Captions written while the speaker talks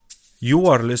You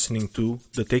are listening to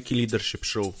the Techie Leadership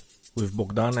Show with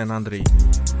Bogdan and Andrei.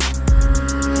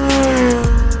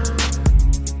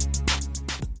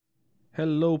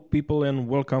 Hello people and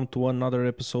welcome to another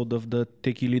episode of the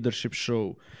Techie Leadership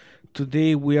Show.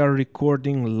 Today we are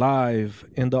recording live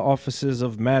in the offices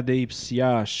of Mad Apes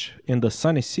Iași in the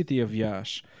sunny city of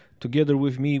Iași. Together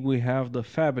with me we have the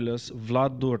fabulous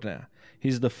Vlad Durnea.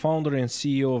 He's the founder and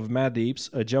CEO of Mad Apes,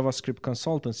 a JavaScript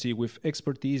consultancy with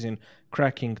expertise in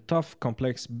cracking tough,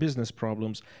 complex business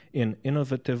problems in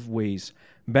innovative ways,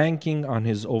 banking on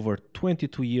his over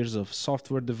 22 years of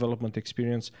software development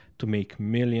experience to make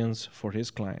millions for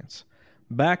his clients.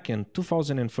 Back in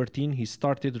 2013, he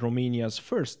started Romania's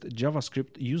first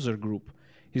JavaScript user group.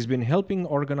 He's been helping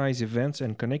organize events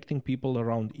and connecting people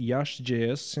around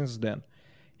Iași.js since then.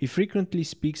 He frequently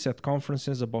speaks at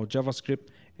conferences about JavaScript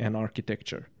and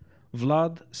architecture.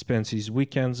 Vlad spends his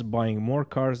weekends buying more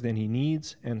cars than he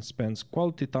needs and spends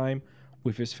quality time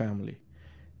with his family.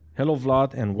 Hello,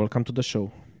 Vlad, and welcome to the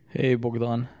show. Hey,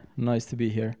 Bogdan. Nice to be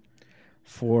here.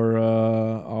 For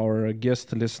our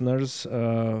guest listeners,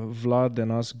 Vlad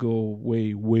and us go way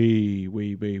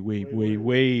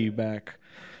back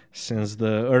since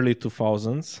the early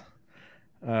 2000s.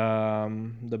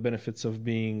 The benefits of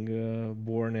being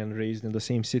born and raised in the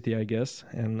same city, I guess,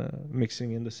 and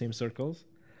mixing in the same circles.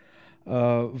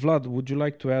 Vlad, would you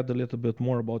like to add a little bit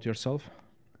more about yourself?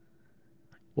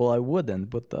 Well, I wouldn't,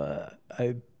 but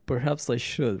perhaps I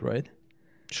should, right?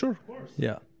 Sure. Of course.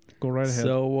 Yeah. Go right ahead.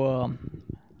 So,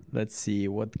 let's see.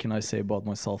 What can I say about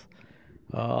myself?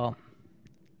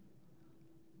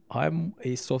 I'm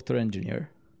a software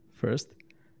engineer, first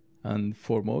and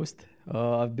foremost.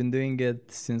 I've been doing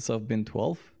it since I've been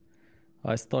 12.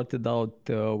 I started out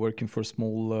working for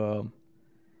small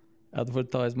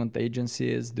advertisement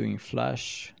agencies doing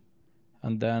Flash,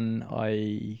 and then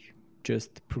I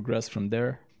just progressed from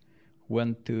there.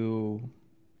 Went to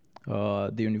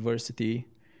the university,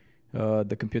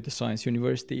 the computer science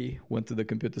university, went to the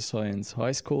computer science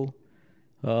high school.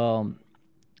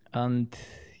 And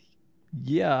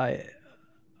yeah,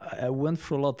 I went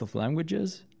through a lot of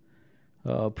languages.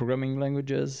 Programming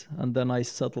languages, and then I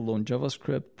settled on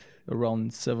JavaScript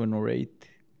around 7 or 8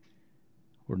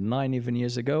 or 9 even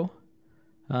years ago,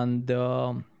 and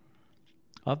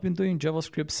I've been doing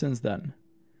JavaScript since then.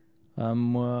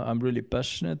 I'm really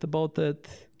passionate about it.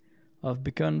 I've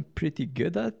become pretty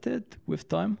good at it with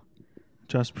time.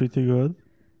 Just pretty good?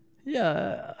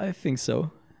 Yeah, I think so.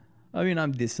 I mean,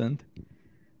 I'm decent.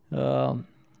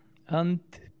 And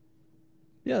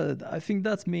yeah, I think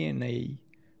that's me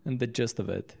and the gist of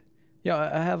it. Yeah,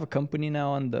 I have a company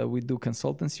now and we do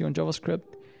consultancy on JavaScript,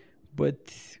 but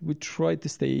we try to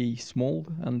stay small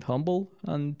and humble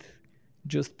and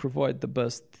just provide the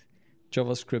best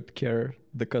JavaScript care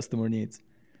the customer needs.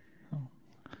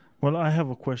 Well, I have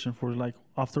a question for you. Like,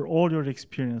 after all your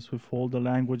experience with all the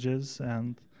languages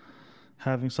and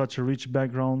having such a rich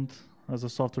background as a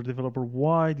software developer,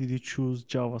 why did you choose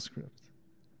JavaScript?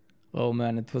 Oh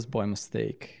man, it was by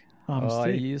mistake. I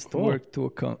used to work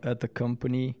at a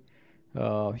company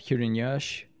here in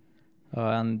Iași,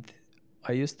 and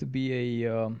I used to be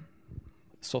a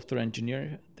software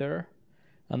engineer there.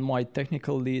 And my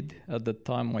technical lead at the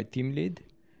time, my team lead,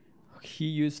 he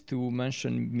used to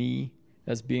mention me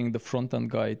as being the front-end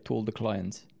guy to all the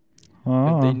clients.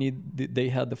 They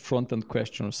had a front-end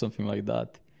question or something like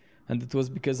that. And it was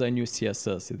because I knew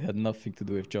CSS. It had nothing to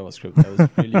do with JavaScript. I was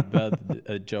really bad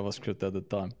at JavaScript at the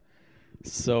time.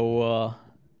 So,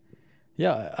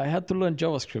 yeah, I had to learn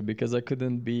JavaScript because I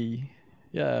couldn't be,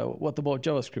 what about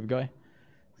JavaScript, guy?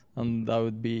 And I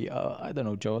would be, I don't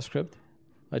know JavaScript.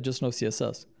 I just know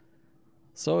CSS.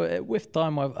 So with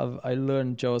time, I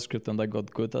learned JavaScript and I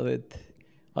got good at it.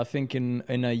 I think in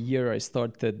a year, I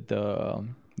started the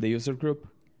user group.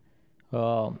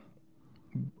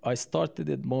 I started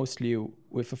it mostly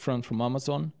with a friend from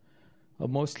Amazon,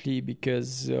 mostly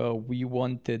because we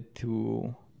wanted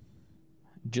to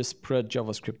just spread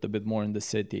JavaScript a bit more in the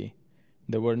city.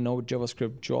 There were no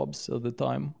JavaScript jobs at the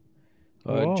time.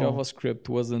 JavaScript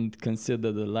wasn't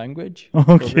considered a language,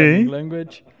 programming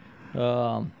language.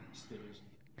 Yeah,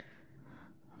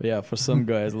 for some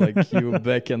guys like you,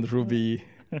 backend Ruby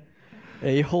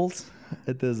a-holes,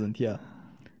 it isn't, yeah.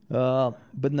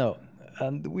 But no,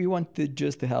 and we wanted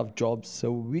just to have jobs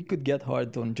so we could get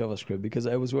hired on JavaScript because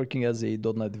I was working as a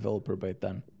 .NET developer by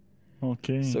then.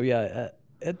 Okay. So yeah,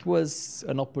 it was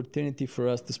an opportunity for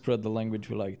us to spread the language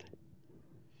we liked.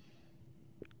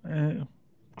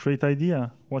 Great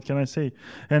idea. What can I say?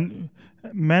 And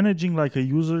managing like a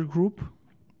user group,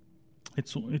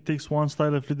 it takes one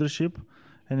style of leadership,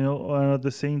 and at the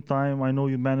same time, I know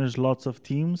you manage lots of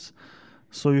teams.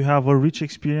 So you have a rich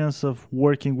experience of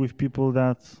working with people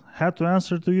that had to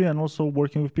answer to you, and also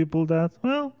working with people that,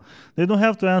 well, they don't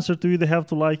have to answer to you. They have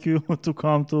to like you to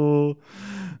come to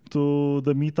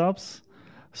the meetups.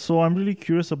 So I'm really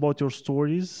curious about your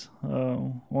stories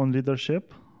on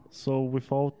leadership. So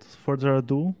without further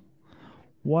ado,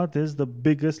 what is the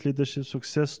biggest leadership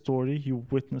success story you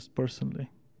witnessed personally?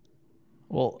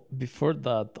 Well, before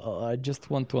that, I just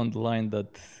want to underline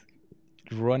that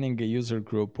running a user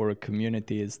group or a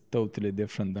community is totally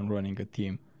different than running a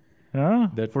team. Yeah,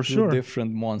 They're for two sure.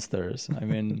 different monsters. I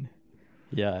mean,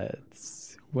 yeah,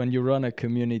 it's when you run a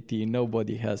community,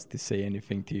 nobody has to say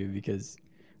anything to you because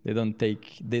they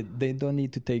don't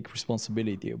need to take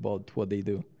responsibility about what they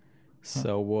do.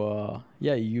 So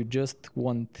yeah, you just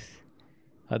want,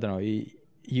 I don't know,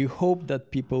 you hope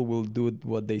that people will do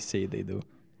what they say they do.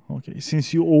 Okay,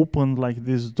 since you opened like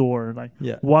this door, like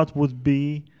Yeah. what would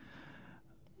be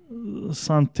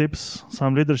some tips,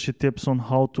 some leadership tips on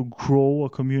how to grow a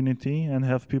community and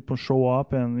have people show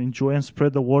up and enjoy and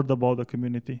spread the word about the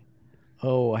community?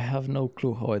 Oh, I have no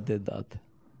clue how I did that,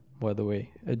 by the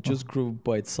way. It just grew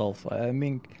by itself. I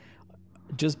mean,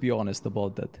 just be honest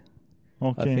about that.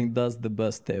 Okay. I think that's the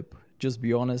best tip. Just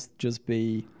be honest, just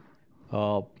be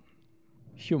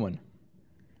human.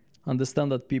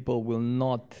 Understand that people will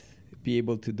not be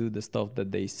able to do the stuff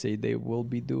that they say they will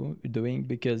be doing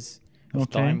because of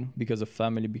time, because of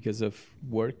family, because of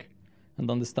work.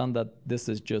 And understand that this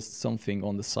is just something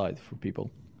on the side for people.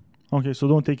 Okay, so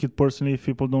don't take it personally if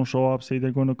people don't show up, say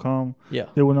they're going to come, Yeah.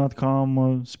 they will not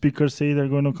come. Speakers say they're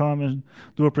going to come and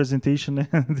do a presentation,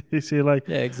 and they say like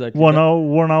Yeah, exactly.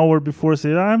 1 hour before,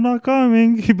 say, I'm not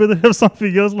coming. You better have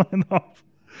something else lined up.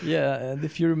 Yeah, and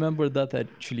if you remember, that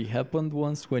actually happened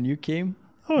once when you came,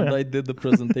 Oh, and yeah. I did the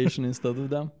presentation instead of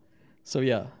them. So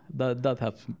yeah, that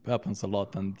happens a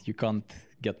lot, and you can't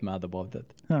get mad about it.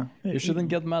 Yeah. You shouldn't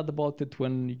get mad about it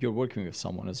when you're working with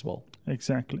someone as well.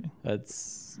 Exactly.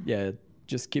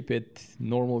 Just keep it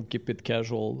normal, keep it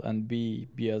casual, and be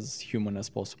as human as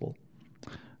possible.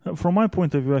 From my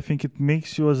point of view, I think it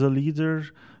makes you as a leader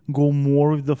go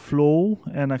more with the flow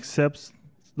and accept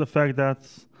the fact that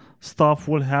stuff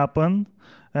will happen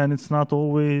and it's not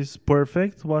always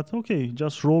perfect, but okay,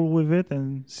 just roll with it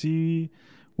and see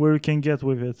where you can get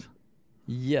with it.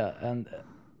 Yeah, and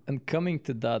coming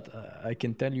to that, I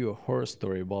can tell you a horror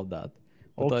story about that.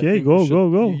 But I Okay, think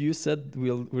go. You said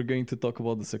we're going to talk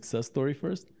about the success story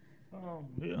first.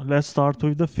 Let's start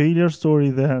with the failure story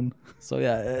then. So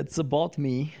yeah, it's about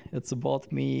me. It's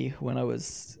about me when I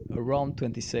was around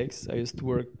 26. I used to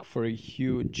work for a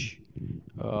huge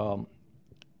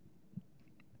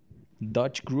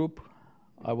Dutch group.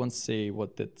 I won't say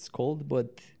what it's called,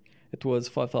 but it was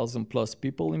 5,000 plus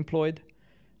people employed.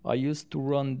 I used to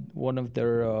run one of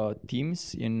their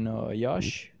teams in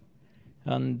Yash,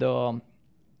 and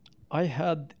I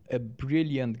had a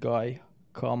brilliant guy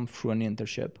come through an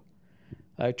internship.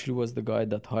 I actually was the guy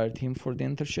that hired him for the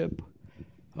internship.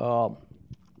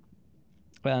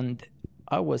 And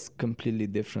I was completely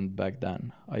different back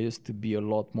then. I used to be a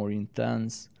lot more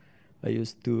intense. I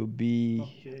used to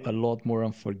be a lot more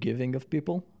unforgiving of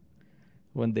people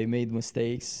when they made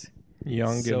mistakes.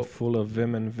 Young and full of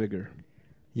vim and vigor.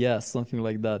 Yeah, something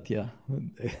like that, yeah.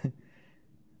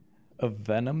 A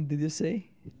venom, did you say?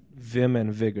 Vim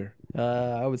and vigor.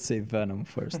 I would say venom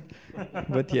first.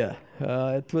 But yeah,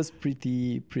 it was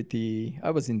pretty,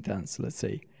 I was intense, let's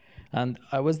say. And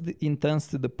I was intense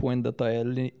to the point that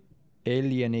I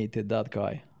alienated that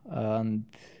guy. And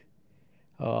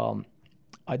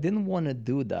I didn't want to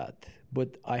do that,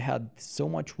 but I had so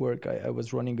much work. I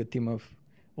was running a team of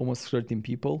almost 13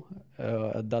 people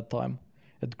at that time.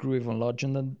 It grew even larger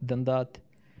than that.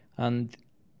 And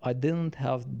I didn't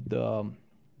have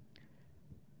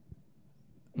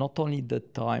not only the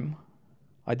time,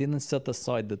 I didn't set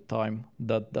aside the time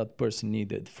that person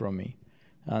needed from me.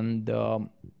 And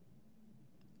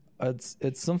it's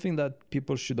something that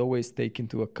people should always take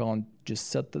into account.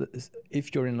 Just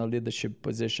if you're in a leadership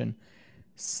position,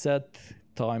 set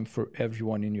time for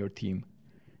everyone in your team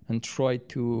and try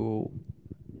to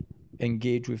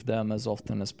engage with them as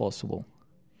often as possible.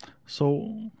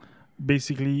 So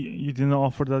basically, you didn't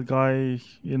offer that guy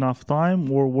enough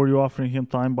time, or were you offering him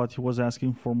time but he was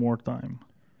asking for more time?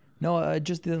 No, I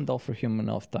just didn't offer him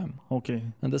enough time. Okay.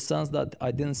 In the sense that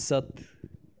I didn't set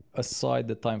aside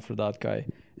the time for that guy,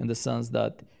 in the sense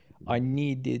that I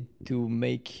needed to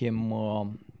make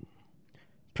him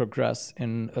progress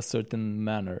in a certain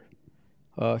manner.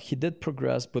 He did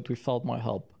progress, but without my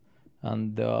help.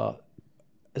 And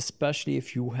especially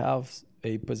if you have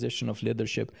a position of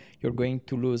leadership, you're going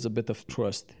to lose a bit of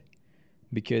trust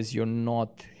because you're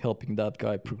not helping that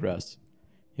guy progress.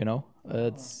 You know,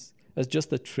 it's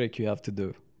just a trick you have to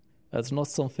do. It's not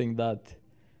something that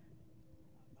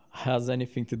has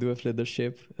anything to do with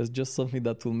leadership. It's just something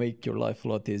that will make your life a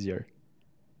lot easier.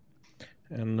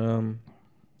 And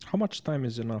how much time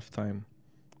is enough time?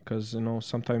 Because,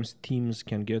 sometimes teams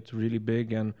can get really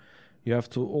big and you have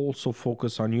to also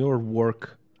focus on your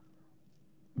work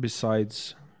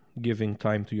besides giving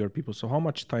time to your people. So how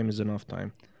much time is enough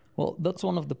time? Well, that's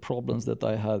one of the problems that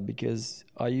I had, because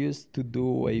I used to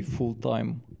do a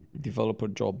full-time developer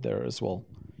job there as well.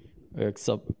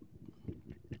 Except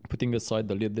putting aside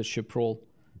the leadership role,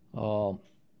 your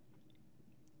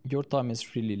time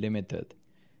is really limited.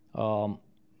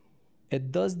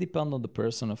 It does depend on the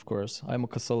person, of course. I'm a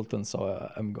consultant,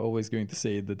 so I'm always going to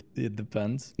say that it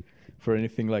depends for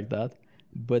anything like that.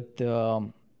 But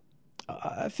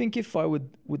I think if I would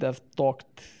have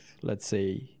talked, let's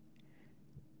say,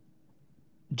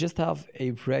 just have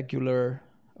a regular,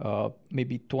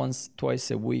 maybe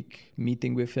twice a week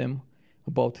meeting with him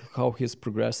about how he's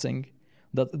progressing.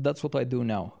 That's what I do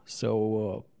now.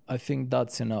 So I think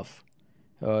that's enough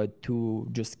to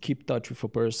just keep touch with a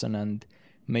person and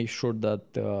make sure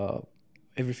that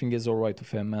everything is all right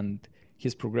with him and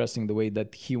he's progressing the way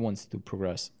that he wants to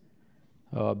progress.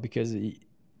 Because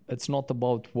it's not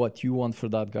about what you want for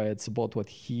that guy, it's about what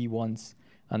he wants,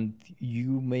 and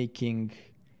you making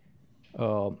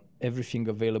everything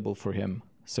available for him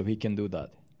so he can do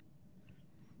that.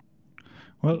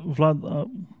 Well, Vlad,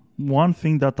 one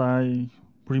thing that I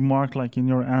remarked, like in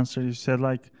your answer, you said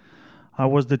like I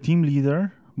was the team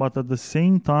leader, but at the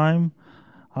same time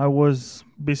I was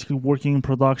basically working in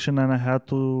production and I had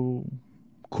to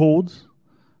code,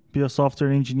 be a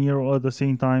software engineer all at the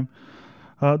same time.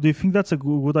 Do you think that's a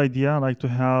good idea, like to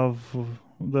have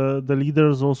the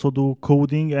leaders also do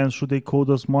coding, and should they code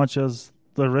as much as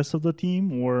the rest of the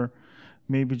team, or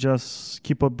maybe just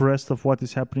keep abreast of what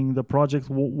is happening in the project?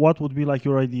 What would be like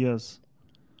your ideas?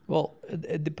 Well,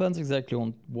 it depends exactly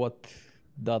on what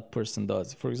that person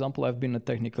does. For example, I've been a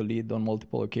technical lead on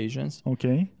multiple occasions.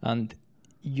 Okay. And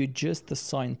you just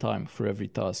assign time for every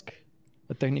task.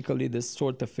 A technical lead is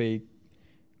sort of a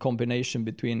combination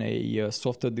between a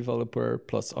software developer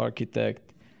plus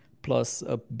architect plus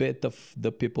a bit of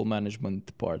the people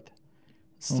management part.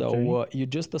 So you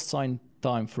just assign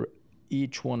time for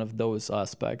each one of those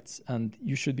aspects, and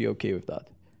you should be okay with that.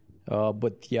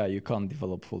 But yeah, you can't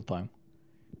develop full time.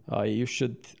 You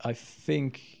should, I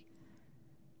think,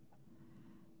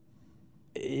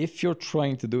 if you're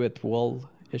trying to do it well,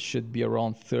 it should be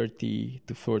around 30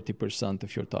 to 40%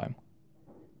 of your time.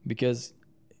 Because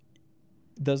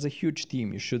there's a huge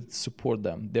team, you should support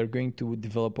them. They're going to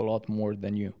develop a lot more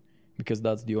than you, because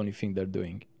that's the only thing they're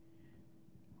doing.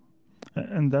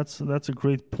 And that's a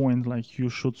great point, like you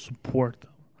should support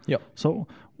them. Yeah. So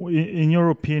in your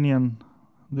opinion,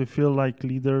 do you feel like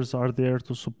leaders are there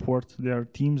to support their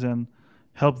teams and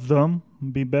help them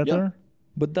be better? Yeah.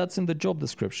 But that's in the job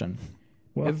description.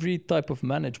 Well, every type of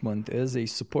management is a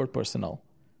support personnel.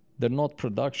 They're not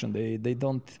production. They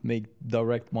don't make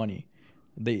direct money.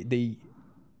 They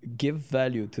give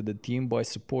value to the team by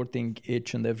supporting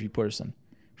each and every person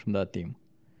from that team.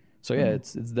 So yeah,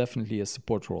 it's definitely a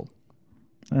support role.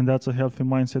 And that's a healthy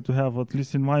mindset to have, at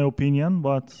least in my opinion,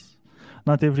 but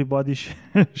not everybody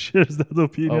shares that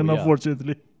opinion,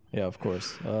 unfortunately. Yeah, of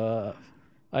course.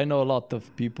 I know a lot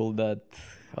of people that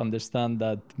understand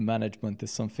that management is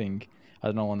something, I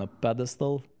don't know, on a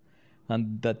pedestal,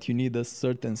 and that you need a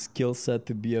certain skill set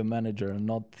to be a manager and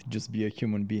not just be a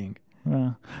human being.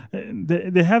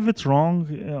 They have it wrong.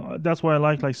 That's why I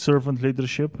like servant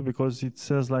leadership, because it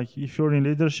says like if you're in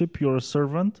leadership, you're a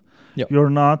servant. Yep. You're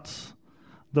not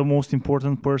the most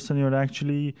important person. You're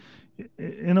actually,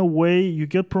 in a way, you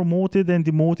get promoted and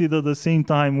demoted at the same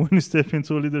time when you step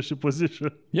into a leadership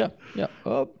position. Yeah.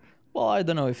 Well, I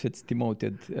don't know if it's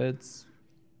demoted.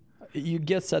 You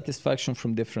get satisfaction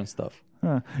from different stuff.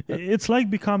 It's like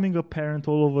becoming a parent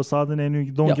all of a sudden, and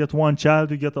you don't get one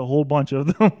child, you get a whole bunch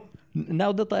of them.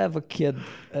 Now that I have a kid,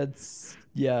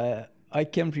 I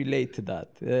can relate to that.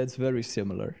 It's very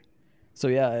similar. So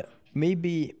yeah,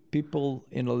 maybe people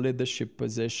in a leadership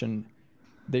position,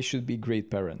 they should be great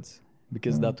parents,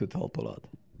 because that would help a lot.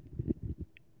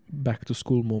 Back to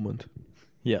school moment.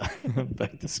 Yeah,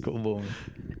 back to school moment.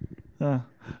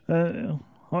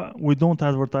 We don't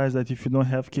advertise that if you don't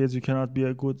have kids, you cannot be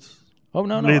a good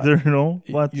leader,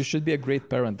 But you should be a great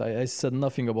parent. I said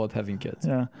nothing about having kids.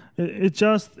 Yeah, it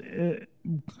just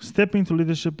stepping into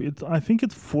leadership. I think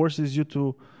it forces you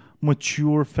to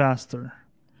mature faster.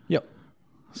 Yeah.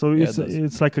 So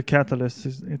it's like a catalyst.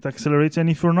 It accelerates, and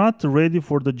if you're not ready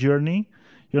for the journey,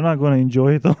 you're not going to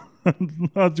enjoy it. Not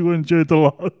going to enjoy it a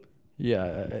lot. Yeah,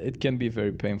 it can be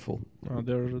very painful.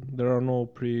 There are no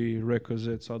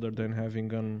prerequisites other than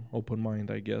having an open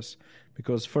mind, I guess,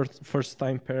 because first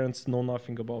time parents know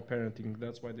nothing about parenting.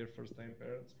 That's why they're first time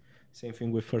parents. Same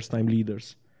thing with first time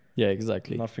leaders. Yeah,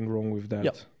 exactly. Nothing wrong with that.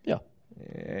 Yeah.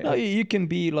 No, you can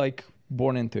be like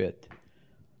born into it.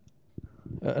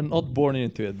 Not born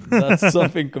into it. That's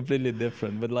something completely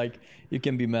different. But like you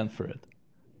can be meant for it.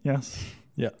 Yes.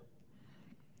 Yeah.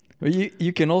 But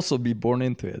you can also be born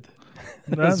into it.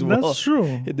 as well. That's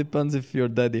true. It depends if your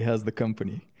daddy has the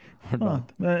company or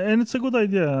not. And it's a good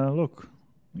idea. Look,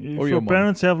 if Or your your mom.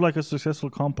 parents have like a successful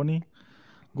company,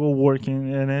 go working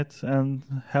in it and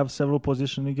have several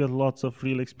positions. You get lots of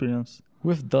real experience.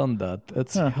 We've done that.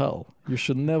 It's Yeah. hell. You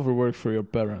should never work for your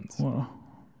parents. Well,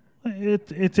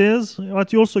 it is,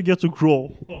 but you also get to grow.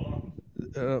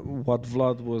 What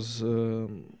Vlad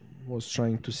was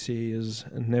trying to say is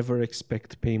never expect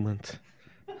payment.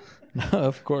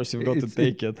 Of course, you've got to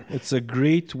take it. It's a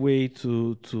great way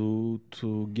to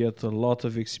get a lot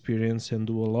of experience and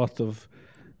do a lot of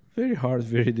very hard,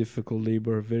 very difficult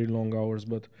labor, very long hours.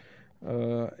 But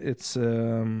it's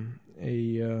a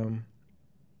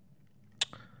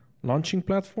launching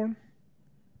platform.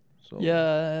 So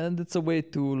Yeah, and it's a way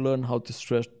to learn how to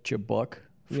stretch your buck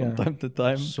from Yeah. time to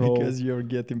time So because you're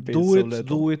getting paid do so it.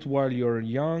 little. Do it while you're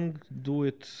young. Do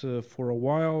it for a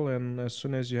while, and as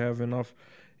soon as you have enough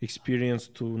experience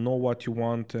to know what you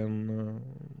want, and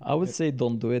I would say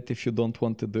don't do it if you don't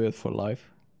want to do it for life.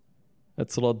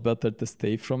 It's a lot better to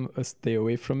stay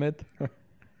away from it.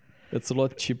 It's a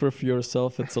lot cheaper for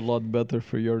yourself. It's a lot better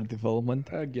for your development,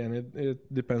 again, it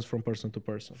depends from person to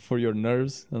person. for your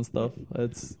nerves and stuff.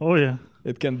 Oh yeah,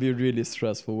 It can be really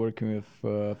stressful working with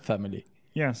family.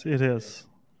 yes, it is.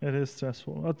 It is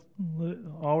stressful. But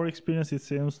our experience, it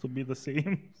seems to be the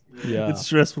same. Yeah, It's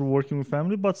stressful working with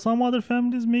family, but some other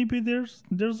families maybe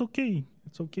there's okay.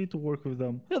 It's okay to work with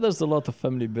them. yeah. There's a lot of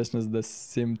family business that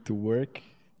seem to work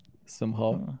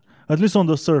somehow. At least on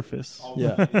the surface.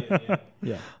 Yeah,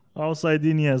 yeah. Outside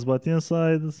in, yes, but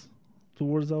inside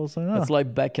towards outside. It's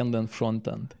like back end and front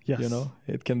end. Yes. You know,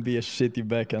 it can be a shitty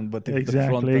back end, but if the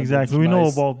front Exactly, end exactly. is We know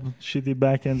nice, about shitty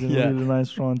backends and Yeah. really nice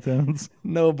front ends.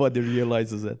 nobody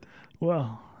realizes it. Well,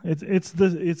 it's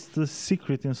the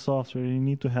secret in software. You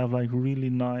need to have like really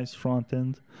nice front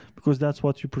end because that's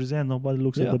what you present. Nobody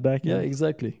looks at the back Yeah, end.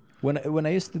 exactly. When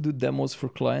I used to do demos for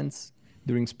clients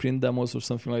during sprint demos or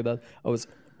something like that,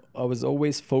 I was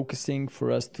always focusing for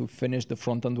us to finish the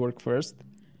front end work first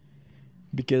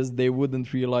because they wouldn't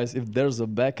realize if there's a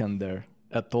back end there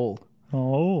at all.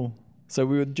 Oh, So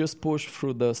we would just push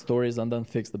through the stories and then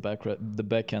fix the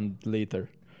back end later.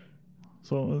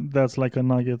 so that's like a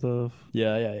nugget of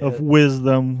Yeah.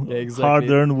 wisdom, Yeah, exactly.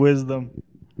 hard-earned wisdom.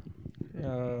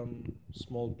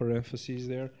 Small parentheses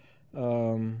there.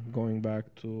 Going back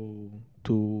to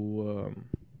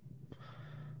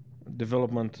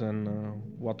development and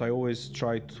what I always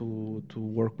try to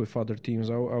work with other teams.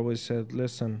 I always said,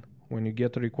 listen, when you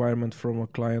get a requirement from a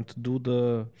client, do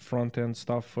the front end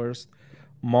stuff first,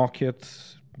 mock it,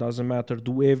 doesn't matter,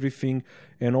 do everything,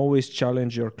 and always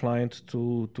challenge your client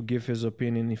to give his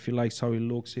opinion if he likes how it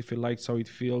looks, if he likes how it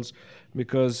feels,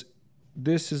 because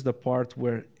this is the part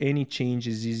where any change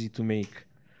is easy to make.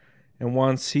 And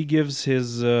once he gives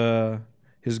his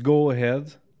go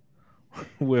ahead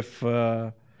with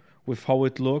how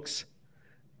it looks,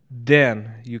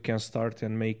 then you can start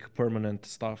and make permanent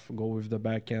stuff. Go with the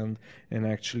back end and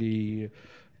actually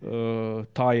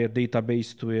tie a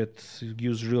database to it,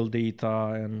 use real data,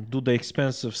 and do the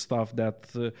expensive stuff that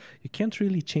you can't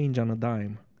really change on a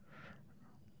dime.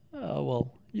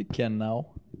 Well, you can now.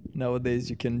 Nowadays,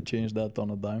 you can change that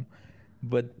on a dime.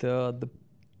 But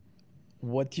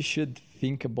what you should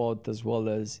think about as well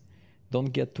is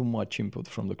don't get too much input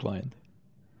from the client,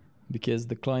 because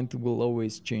the client will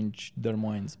always change their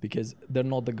minds because they're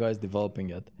not the guys developing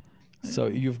it. So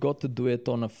you've got to do it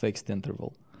on a fixed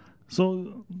interval.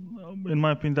 So, in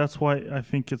my opinion, that's why I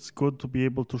think it's good to be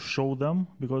able to show them,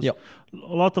 because Yep.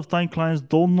 a lot of time clients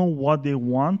don't know what they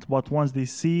want, but once they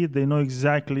see it, they know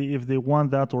exactly if they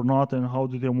want that or not and how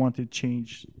do they want it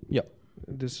changed. Yeah.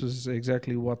 This is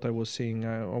exactly what I was saying.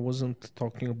 I wasn't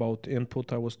talking about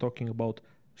input. I was talking about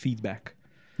feedback.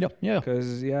 Yeah.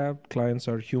 Because clients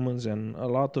are humans, and a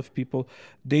lot of people,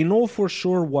 they know for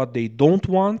sure what they don't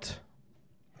want.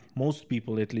 Most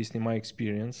people, at least in my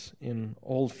experience, in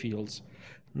all fields,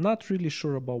 not really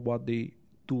sure about what they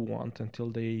do want until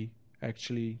they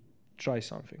actually try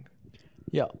something.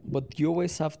 Yeah, but you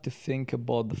always have to think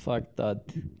about the fact that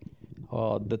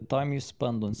the time you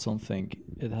spend on something,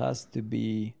 there has to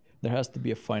be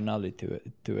a finality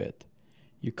to it.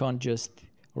 You can't just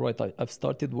all right, I've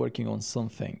started working on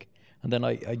something, and then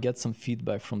I get some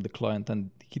feedback from the client, and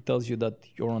he tells you that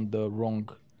you're on the wrong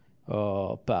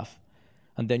path,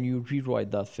 and then you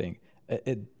rewrite that thing.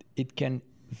 It can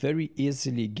very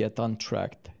easily get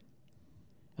untracked,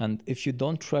 and if you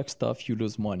don't track stuff, you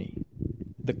lose money.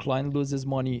 The client loses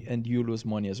money, and you lose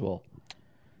money as well.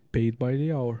 Paid by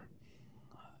the hour.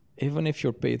 Even if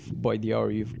you're paid by the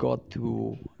hour, you've got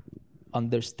to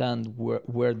understand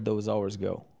where those hours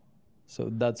go. So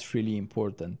that's really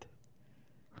important.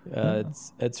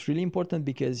 It's really important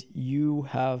because you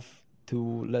have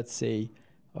to, let's say,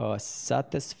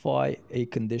 satisfy a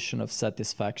condition of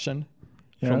satisfaction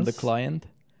from the client.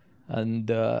 And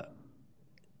the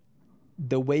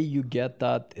way you get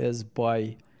that is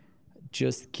by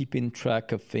just keeping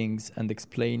track of things and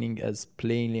explaining as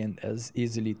plainly and as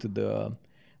easily to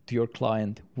your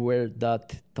client where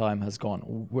that time has gone,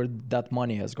 where that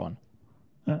money has gone.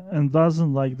 And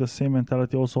doesn't like the same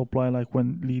mentality also apply like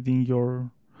when leading your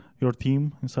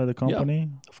team inside the company?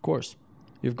 Yeah, of course.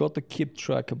 You've got to keep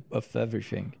track of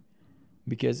everything,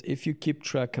 because if you keep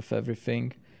track of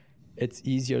everything, it's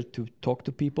easier to talk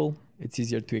to people, it's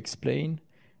easier to explain,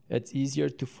 it's easier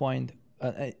to find.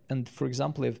 And for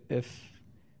example, if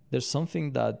there's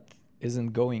something that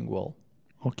isn't going well,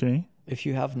 okay, if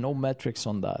you have no metrics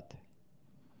on that,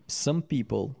 some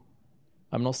people,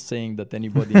 I'm not saying that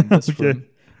anybody in this okay. room,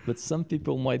 but some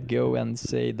people might go and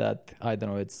say that, I don't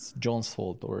know, it's John's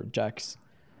fault or Jack's.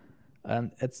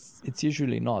 And it's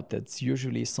usually not. It's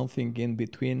usually something in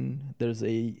between. There's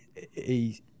a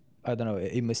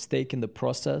mistake in the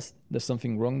process. There's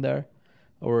something wrong there,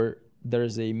 or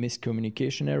there's a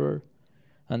miscommunication error.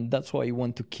 And that's why you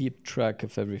want to keep track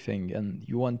of everything, and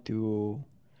you want to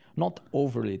not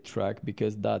overly track,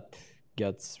 because that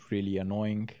gets really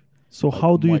annoying. So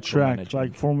how do you track?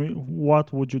 Like for me,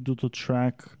 what would you do to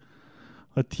track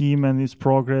a team and its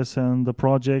progress and the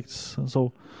projects?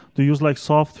 So do you use like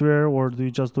software, or do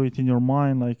you just do it in your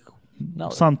mind? Like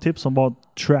some tips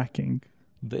about tracking.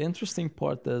 The interesting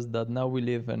part is that now we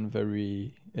live in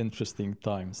very interesting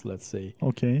times, let's say.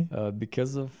 Okay.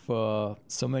 Because of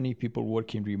so many people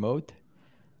working remote,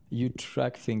 you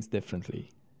track things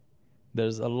differently.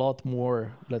 There's a lot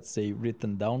more, let's say,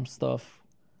 written down stuff,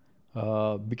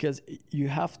 because you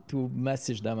have to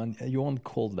message them and you won't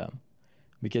call them.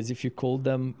 Because if you call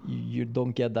them, you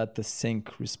don't get that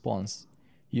sync response.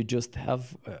 You just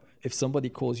have, if somebody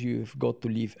calls you, you've got to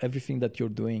leave everything that you're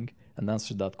doing and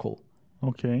answer that call.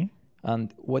 Okay.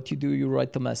 And what you do, you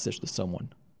write a message to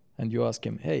someone and you ask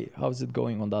him, hey, how's it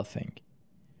going on that thing?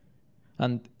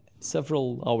 And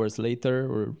several hours later,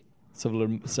 or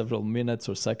several minutes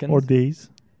or seconds, or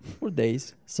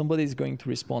days, somebody's going to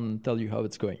respond and tell you how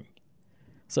it's going.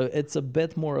 So it's a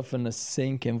bit more of an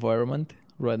async environment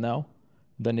right now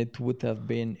than it would have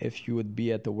been if you would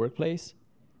be at the workplace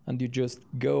and you just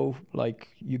go, like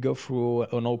you go through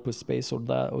an open space or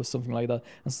that or something like that,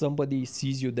 and somebody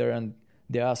sees you there and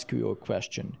they ask you a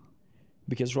question.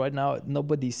 Because right now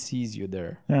nobody sees you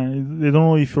there. Yeah, they don't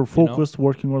know if you're focused,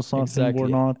 working on something or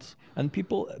not. And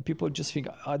people just think,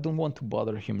 I don't want to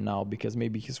bother him now because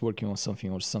maybe he's working on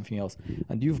something or something else.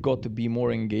 And you've got to be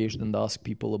more engaged and ask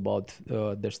people about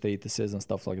their statuses and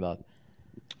stuff like that.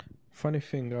 Funny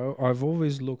thing, I've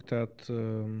always looked at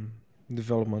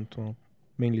development,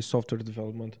 mainly software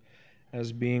development,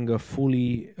 as being a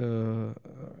fully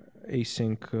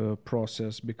async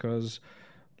process, because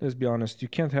let's be honest, you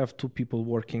can't have two people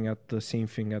working at the same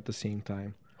thing at the same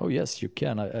time. Oh yes, you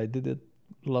can. I did it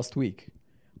last week.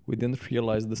 We didn't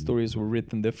realize the stories were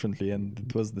written differently and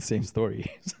it was the same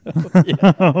story.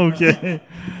 Okay.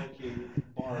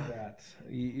 Bar that.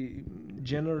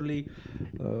 Generally,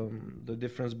 the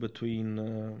difference between,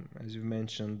 as you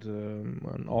mentioned,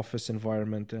 an office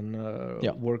environment and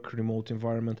work remote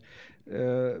environment,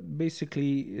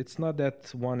 basically it's not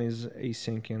that one is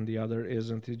async and the other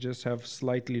isn't. You just have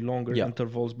slightly longer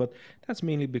intervals, but that's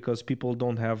mainly because people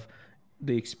don't have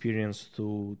the experience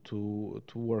to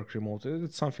work remote.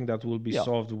 It's something that will be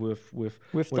solved with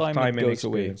time and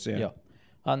experience. Yeah.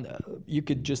 And you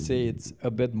could just say it's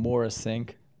a bit more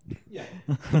async. Yeah.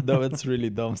 Though it's really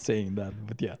dumb saying that,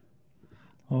 but yeah.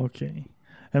 Okay.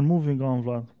 And moving on,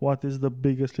 Vlad, what is the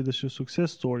biggest leadership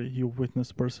success story you've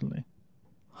witnessed personally?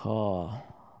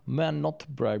 Man, not to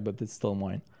brag, but it's still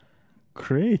mine.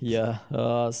 Great. Yeah.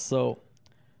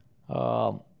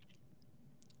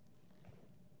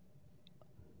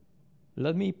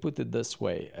 Let me put it this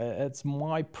way. It's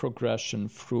my progression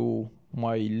through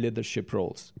my leadership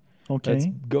roles. Okay. It's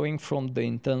going from the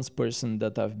intense person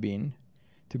that I've been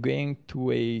to going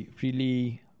to a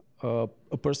really a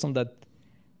person that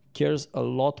cares a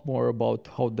lot more about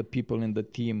how the people in the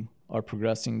team are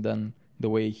progressing than the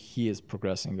way he is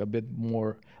progressing. A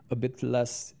bit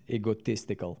less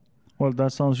egotistical, Well,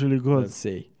 that sounds really good. let's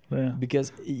say. Yeah.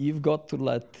 Because you've got to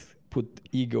put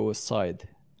ego aside,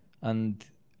 and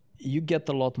you get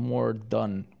a lot more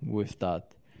done with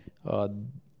that.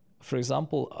 For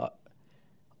example,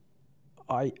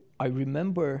 I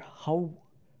remember how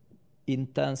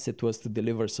intense it was to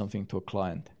deliver something to a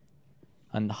client,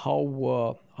 and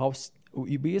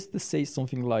we used to say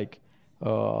something like,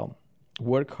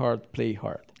 "Work hard, play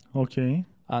hard," Okay.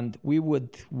 and we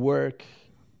would work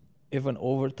even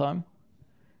overtime,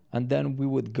 and then we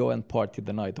would go and party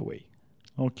the night away.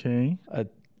 Okay.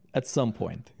 At some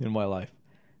point in my life,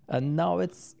 and now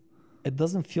it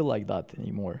doesn't feel like that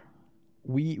anymore.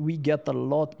 We get a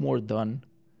lot more done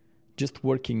just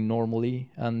working normally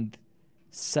and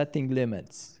setting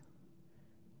limits.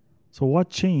 So what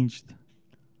changed?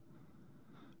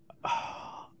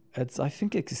 I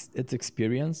think it's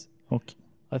experience. Okay.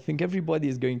 I think everybody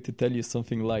is going to tell you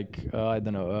something like, I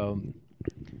don't know,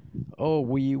 oh,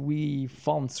 we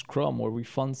found Scrum, or we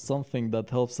found something that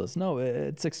helps us. No,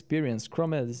 it's experience.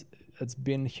 Scrum it's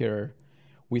been here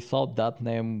without that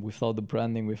name, without the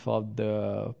branding, without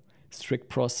the strict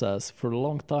process for a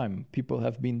long time. People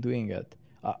have been doing it.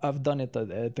 I've done it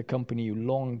at the company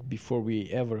long before we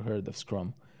ever heard of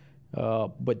Scrum.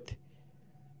 But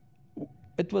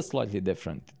it was slightly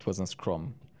different. It wasn't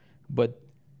Scrum. But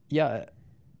yeah,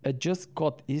 it just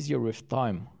got easier with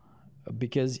time,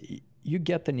 because you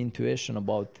get an intuition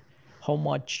about how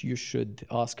much you should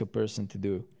ask a person to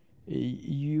do.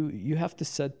 You have to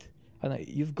set, and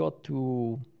you've got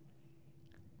to,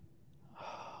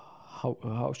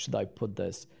 how should I put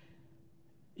this?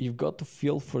 You've got to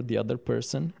feel for the other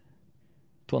person,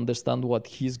 to understand what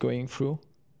he's going through,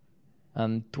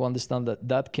 and to understand that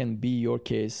that can be your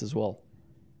case as well,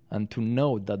 and to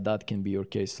know that that can be your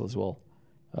case as well.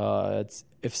 It's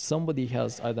if somebody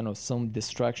has, I don't know, some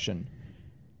distraction,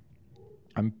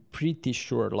 I'm pretty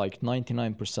sure, like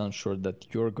 99% sure, that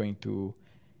you're going to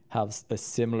have a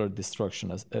similar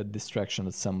distraction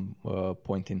at some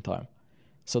point in time.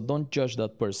 So don't judge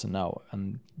that person now,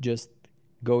 and just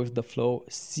go with the flow,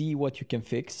 see what you can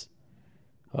fix.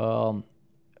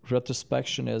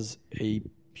 Retrospection is a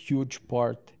huge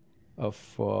part of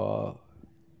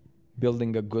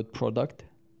building a good product.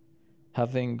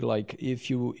 Having, like, if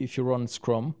you run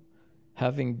Scrum,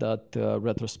 having that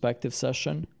retrospective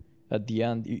session at the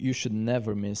end, you should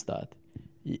never miss that.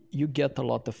 You get a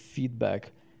lot of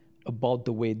feedback about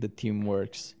the way the team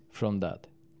works from that,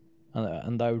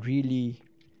 and I really,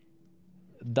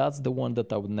 that's the one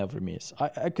that I would never miss.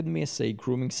 I could miss a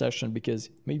grooming session, because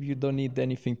maybe you don't need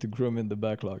anything to groom in the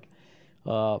backlog.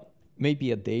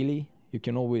 Maybe a daily, you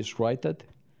can always write it.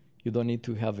 You don't need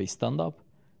to have a stand-up.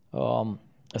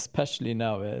 Especially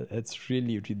now, it's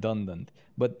really redundant.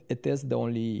 But it is the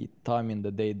only time in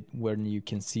the day when you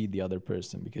can see the other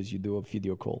person, because you do a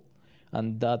video call.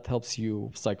 And that helps you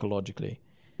psychologically.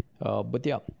 But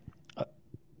yeah,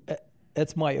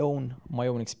 it's my own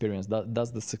experience.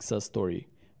 That's the success story.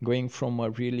 Going from a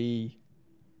really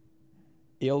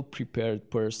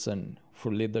ill-prepared person for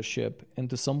leadership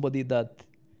into somebody that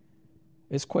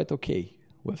is quite okay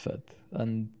with it.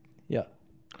 And yeah.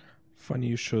 Funny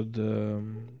you should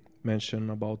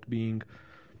mention about being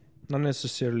not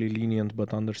necessarily lenient,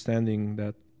 but understanding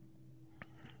that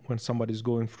when somebody's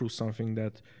going through something,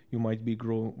 that you might be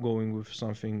going with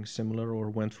something similar,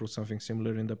 or went through something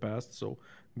similar in the past. So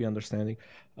be understanding.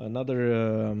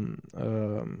 Another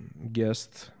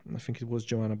guest, I think it was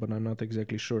Joanna, but I'm not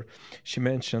exactly sure. She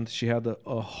mentioned she had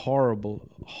a horrible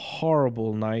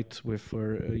night with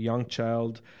her young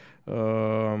child.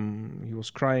 He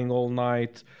was crying all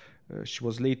night. She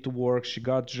was late to work. She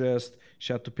got dressed.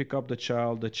 She had to pick up the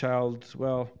child. The child,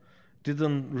 well,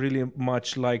 didn't really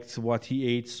much liked what he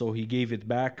ate, so he gave it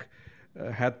back.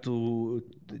 Had to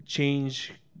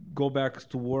change, go back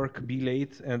to work, be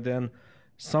late, and then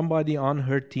somebody on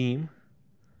her team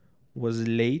was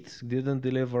late, didn't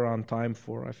deliver on time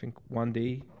for, I think, one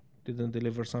day, didn't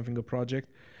deliver something, a project.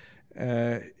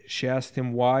 She asked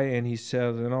him why, and he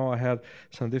said, I had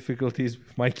some difficulties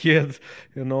with my kid.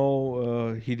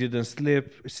 He didn't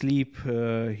sleep.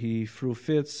 He threw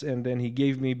fits, and then he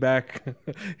gave me back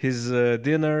his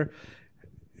dinner.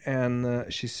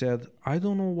 And she said, I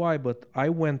don't know why, but I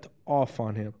went off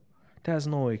on him. There's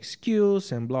no excuse,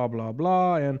 and blah blah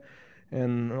blah,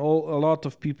 and a lot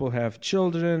of people have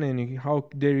children, and how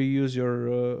dare you use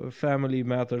your family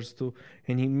matters to?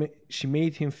 And she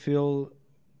made him feel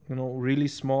really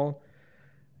small.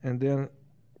 And then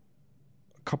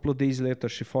a couple of days later,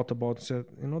 she thought about it, said,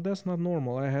 that's not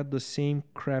normal. I had the same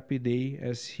crappy day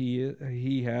as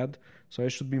he had, so I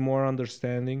should be more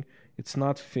understanding. It's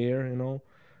not fair,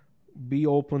 Be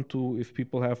open to if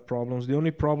people have problems. The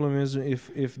only problem is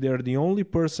if they're the only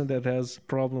person that has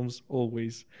problems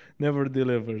always, never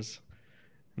delivers.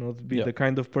 To be the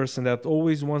kind of person that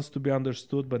always wants to be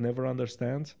understood but never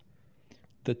understands.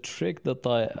 The trick that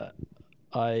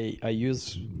I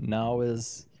use now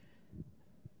is,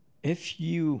 if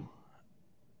you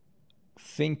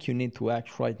think you need to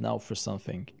act right now for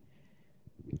something,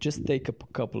 just take a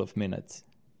couple of minutes,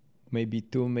 maybe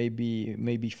 2,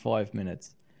 maybe 5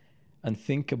 minutes, and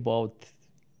think about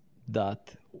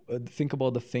that. Think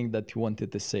about the thing that you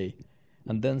wanted to say,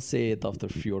 and then say it after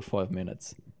 3 or 5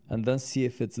 minutes, and then see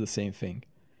if it's the same thing.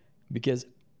 Because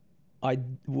I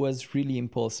was really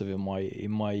impulsive in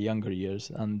my younger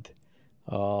years, and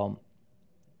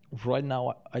right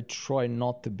now I try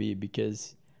not to be,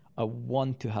 because I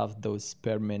want to have those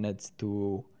spare minutes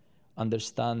to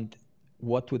understand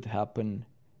what would happen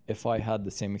if I had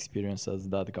the same experience as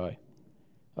that guy.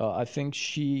 I think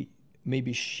she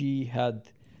had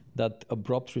that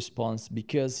abrupt response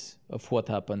because of what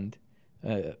happened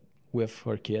with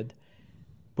her kid.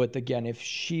 But again, if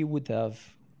she would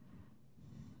have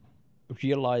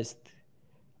realized,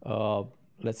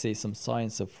 let's say, some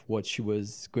signs of what she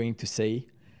was going to say,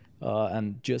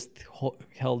 and just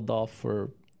held off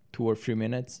for 2 or 3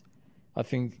 minutes, I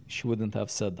think she wouldn't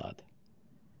have said that.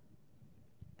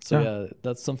 So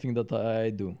that's something that I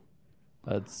do.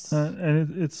 It's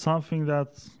something that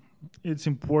it's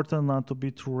important not to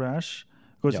be too rash,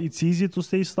 because it's easy to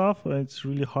say stuff. It's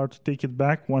really hard to take it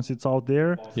back once it's out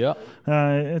there. Yeah,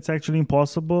 it's actually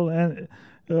impossible, and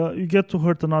you get to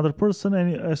hurt another person,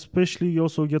 and especially you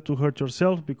also get to hurt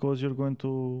yourself, because you're going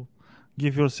to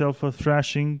give yourself a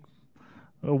thrashing,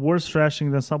 a worse thrashing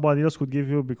than somebody else could give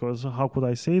you, because how could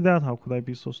I say that? How could I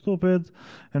be so stupid?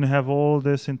 And have all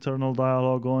this internal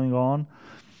dialogue going on.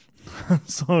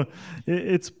 So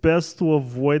it's best to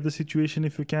avoid the situation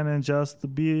if you can, and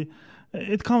just be.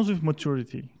 It comes with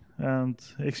maturity and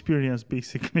experience,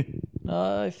 basically.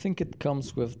 I think it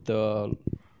comes with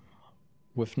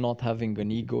not having an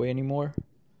ego anymore.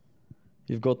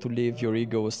 You've got to leave your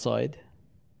ego aside.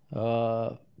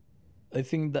 I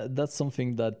think that's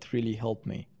something that really helped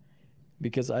me,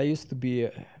 because I used to be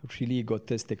really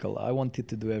egotistical. I wanted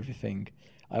to do everything.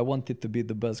 I wanted to be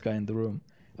the best guy in the room.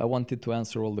 I wanted to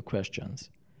answer all the questions.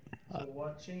 So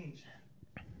what changed?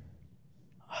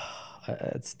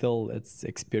 It's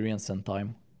experience and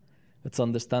time. It's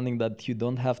understanding that you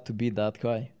don't have to be that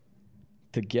guy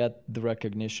to get the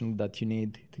recognition that you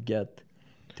need to get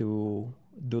to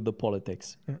do the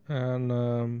politics.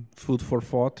 And food for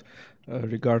thought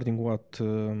regarding what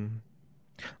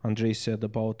Andrei said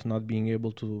about not being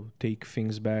able to take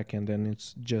things back, and then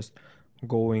it's just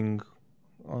going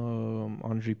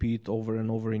on repeat over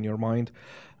and over in your mind.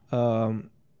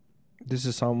 This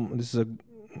is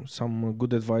some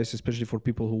good advice, especially for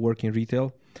people who work in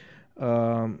retail.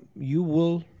 You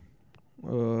will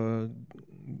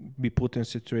be put in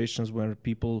situations where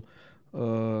people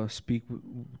speak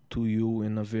to you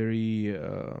in a very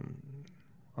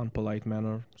unpolite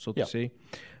manner, so to say.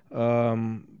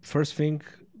 First thing,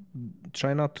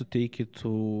 try not to take it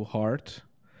to heart.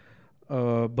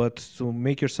 But to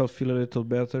make yourself feel a little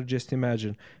better, just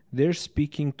imagine they're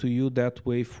speaking to you that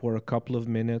way for a couple of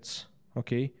minutes,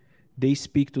 okay? They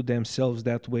speak to themselves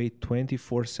that way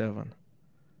 24/7.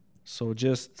 So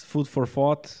just food for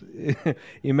thought.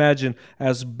 Imagine,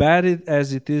 as bad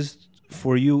as it is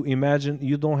for you, imagine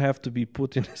you don't have to be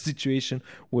put in a situation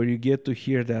where you get to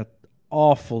hear that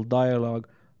awful dialogue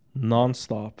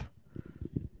nonstop.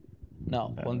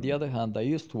 Now, on the other hand, I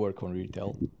used to work on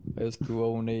retail. I used to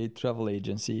own a travel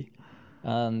agency,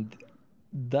 and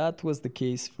that was the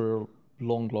case for a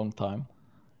long, long time.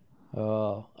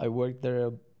 I worked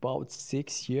there about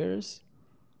 6 years,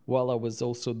 while I was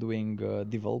also doing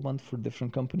development for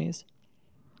different companies.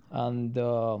 And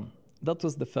that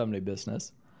was the family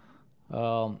business.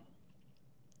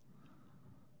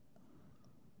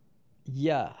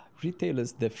 Retail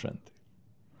is different.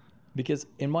 Because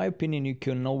in my opinion, you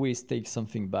can always take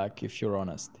something back if you're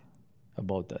honest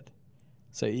about that.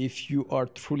 So if you are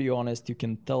truly honest, you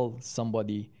can tell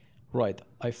somebody, right,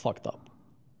 I fucked up.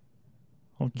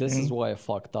 Okay. This is why I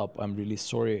fucked up. I'm really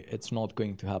sorry. It's not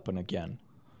going to happen again.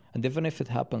 And even if it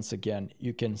happens again,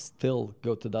 you can still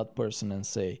go to that person and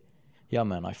say, yeah,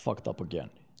 man, I fucked up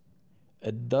again.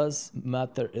 It does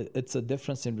matter. It's a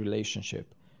difference in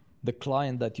relationship. The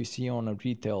client that you see on a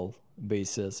retail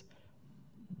basis,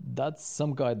 that's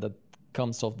some guy that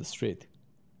comes off the street.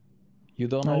 You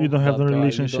don't No, know you don't have that the guy,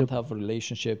 relationship. You don't have a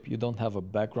relationship. You don't have a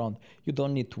background. You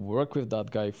don't need to work with that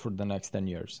guy for the next 10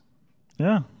 years.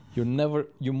 Yeah.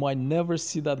 You might never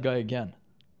see that guy again.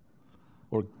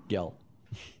 Or gal.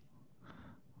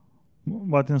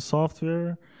 But in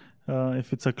software,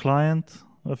 if it's a client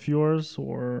of yours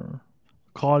or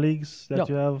colleagues that Yeah.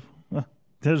 you have,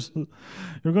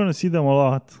 you're going to see them a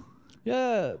lot.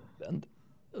 Yeah, and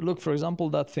look, for example,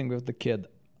 that thing with the kid.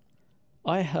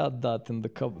 I had that in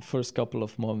the first couple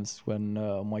of months when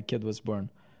my kid was born.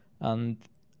 And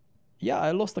yeah,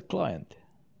 I lost a client.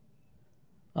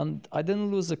 And I didn't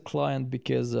lose a client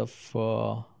because of...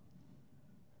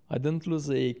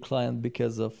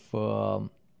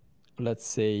 let's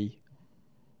say,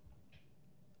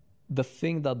 the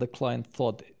thing that the client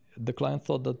thought. The client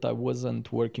thought that I wasn't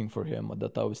working for him, or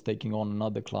that I was taking on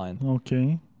another client. Okay.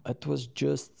 It was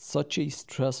just such a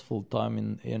stressful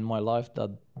time in my life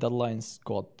that deadlines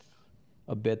got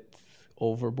a bit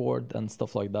overboard and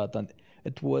stuff like that. And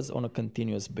it was on a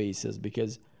continuous basis,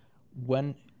 because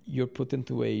when you're put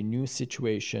into a new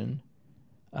situation,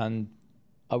 and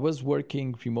I was working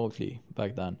remotely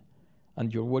back then,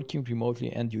 and you're working remotely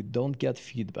and you don't get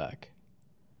feedback,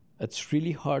 it's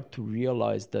really hard to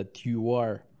realize that you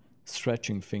are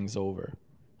stretching things over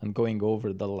and going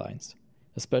over deadlines,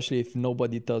 especially if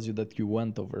nobody tells you that you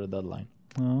went over a deadline.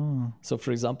 Oh. So,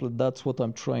 for example, that's what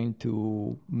I'm trying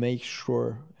to make sure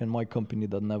in my company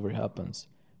that never happens.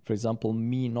 For example,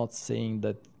 me not saying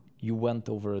that you went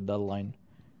over a deadline,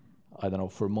 I don't know,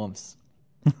 for months.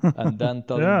 And then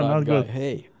telling Yeah, that not guy, good.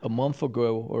 hey, a month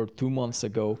ago or 2 months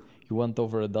ago, you went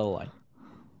over a deadline.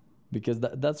 Because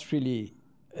that's really,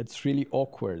 it's really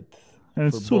awkward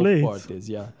And for it's too both late. parties.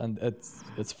 Yeah, and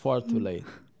it's far too late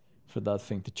for that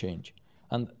thing to change.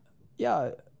 And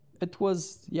yeah, it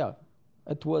was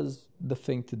the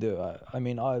thing to do. I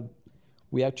mean,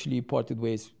 we actually parted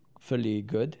ways fairly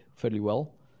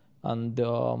well, and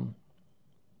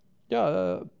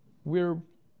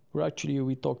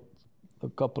we talked a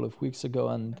couple of weeks ago,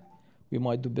 and we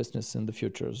might do business in the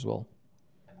future as well.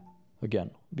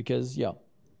 Again, because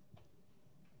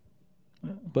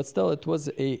but still, it was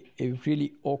a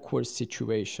really awkward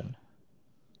situation.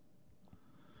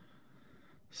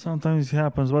 Sometimes it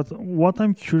happens. But what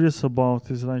I'm curious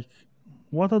about is like,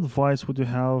 what advice would you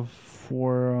have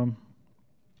for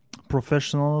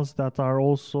professionals that are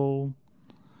also,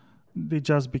 they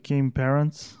just became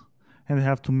parents and they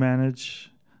have to manage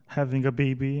having a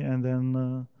baby and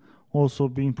then also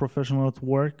being professional at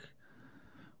work?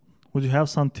 Would you have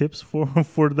some tips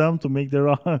for them to make their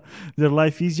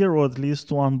life easier, or at least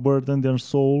to unburden their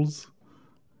souls?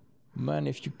 Man,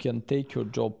 if you can take your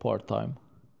job part-time,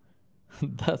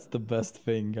 that's the best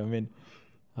thing. I mean,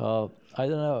 I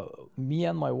don't know. Me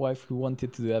and my wife, we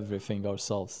wanted to do everything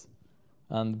ourselves.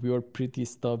 And we were pretty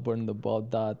stubborn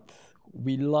about that.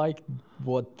 We liked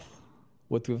what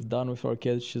we've done with our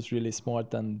kids. She's really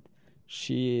smart, and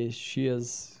she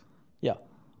is,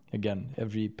 again,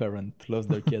 every parent loves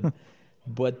their kid.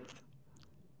 But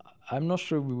I'm not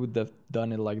sure we would have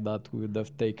done it like that. We would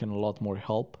have taken a lot more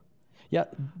help. Yeah,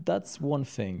 that's one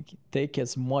thing. Take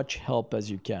as much help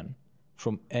as you can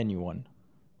from anyone.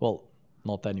 Well,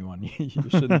 not anyone. You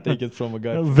shouldn't take it from a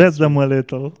guy. Vet them a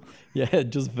little. Yeah,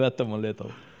 just vet them a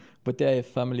little. But yeah, if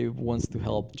family wants to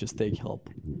help, just take help.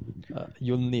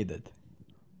 You'll need it.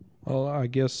 Well, I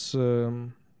guess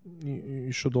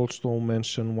you should also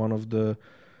mention one of the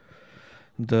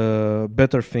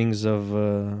better things of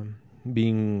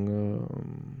being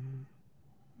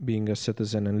a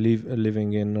citizen and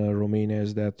living in Romania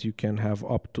is that you can have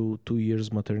up to 2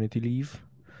 years maternity leave,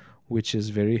 which is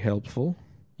very helpful.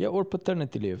 Yeah, or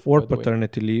paternity leave. Or by the way.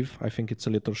 paternity leave. I think it's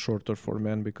a little shorter for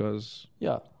men because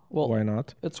Yeah, well, why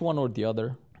not? it's one or the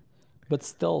other. But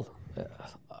still,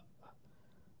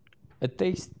 it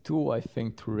takes two, I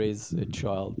think, to raise a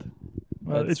child.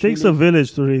 Well, it It's takes a really-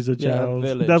 village to raise a Yeah, a child.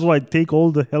 village. That's why take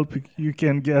all the help you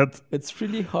can get. It's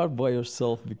really hard by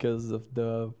yourself because of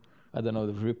the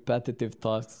repetitive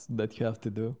tasks that you have to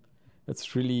do.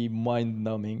 It's really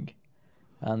mind-numbing,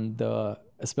 and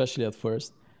especially at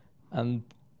first. And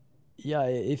yeah,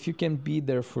 if you can be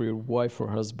there for your wife or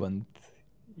husband,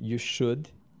 you should.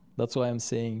 That's why I'm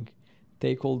saying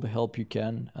take all the help you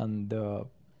can, and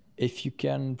if you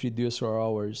can reduce your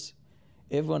hours,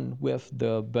 even with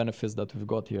the benefits that we've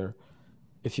got here,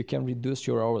 if you can reduce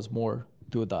your hours more,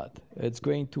 do that. It's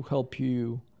going to help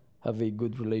you have a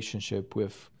good relationship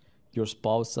with your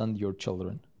spouse and your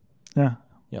children. Yeah.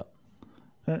 Yeah.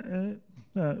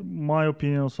 My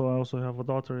opinion, so I also have a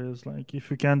daughter, is like, if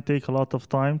you can take a lot of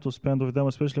time to spend with them,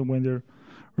 especially when they're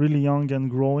really young and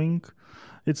growing,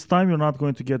 it's time you're not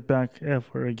going to get back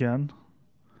ever again.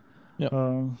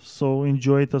 Yeah. So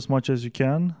enjoy it as much as you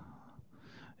can.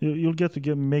 You'll get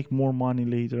to make more money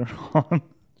later on.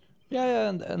 Yeah,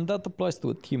 and that applies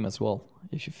to a team as well.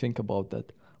 If you think about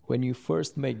that, when you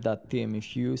first make that team,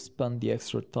 if you spend the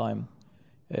extra time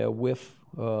with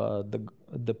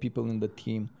the people in the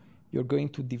team, you're going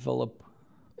to develop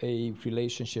a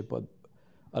relationship,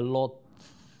 a lot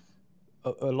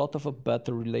of a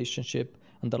better relationship,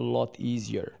 and a lot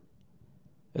easier.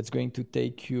 It's going to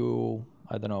take you,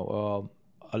 I don't know,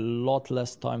 a lot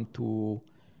less time to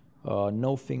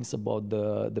know things about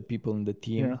the people in the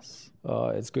team. Yes.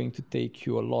 It's going to take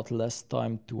you a lot less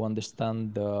time to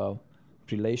understand the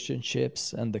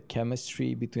relationships and the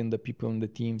chemistry between the people in the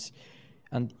teams.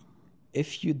 And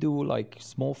if you do like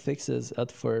small fixes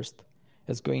at first,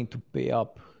 it's going to pay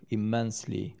up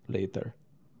immensely later.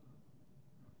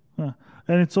 Yeah.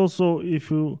 And it's also,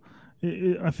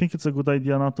 I think it's a good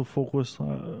idea not to focus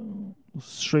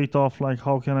straight off like,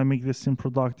 how can I make this team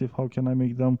productive? How can I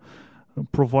make them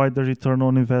provide the return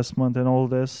on investment and all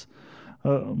this?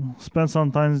 Spend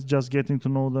some time just getting to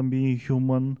know them, being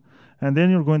human, and then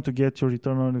you're going to get your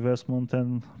return on investment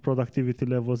and productivity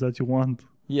levels that you want.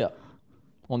 Yeah.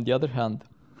 On the other hand,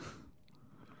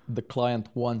 the client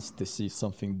wants to see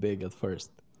something big at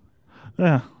first.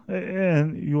 Yeah,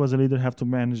 and you as a leader have to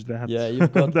manage that. Yeah,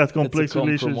 you've got that complex it's a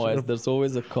compromise. relationship. There's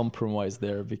always a compromise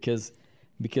there because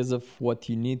of what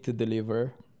you need to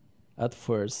deliver at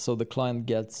first. So the client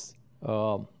gets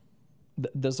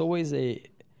there's always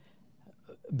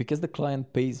because the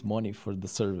client pays money for the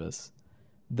service,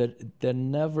 they're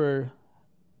never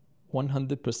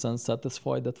 100%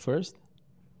 satisfied at first.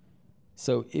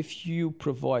 So if you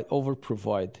over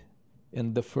provide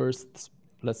in the first,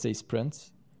 let's say,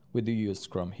 sprints, we do use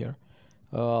Scrum here,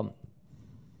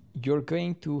 you're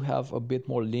going to have a bit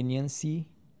more leniency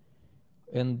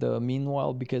in the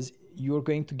meanwhile, because you're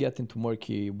going to get into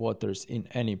murky waters in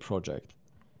any project,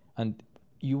 and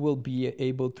you will be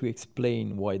able to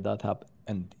explain why that happened.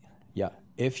 And yeah,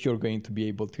 if you're going to be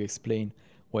able to explain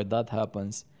why that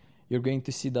happens, you're going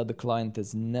to see that the client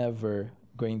is never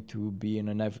going to be in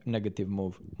a negative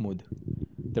mood.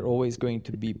 They're always going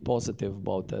to be positive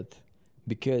about it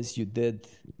because you did,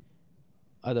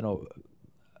 I don't know,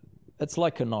 it's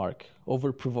like an arc.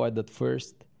 Over provide at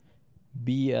first,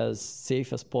 be as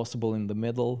safe as possible in the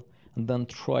middle, and then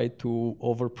try to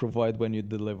over provide when you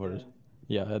deliver.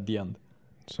 Yeah, at the end.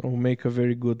 So make a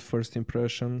very good first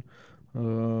impression.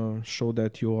 Show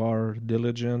that you are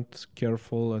diligent,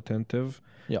 careful, attentive.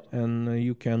 Yeah. And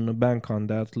you can bank on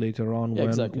that later on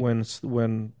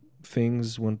when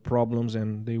problems,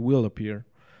 and they will appear.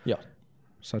 Yeah.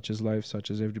 Such as life,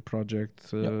 such as every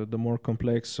project. The more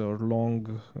complex or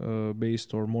long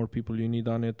based or more people you need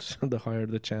on it, the higher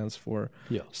the chance for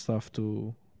stuff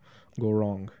to go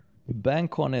wrong.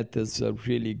 Bank on it is a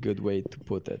really good way to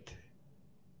put it.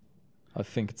 I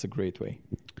think it's a great way.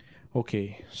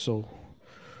 Okay, so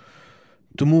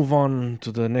to move on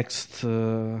to the next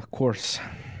course.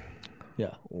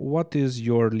 Yeah. What is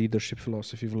your leadership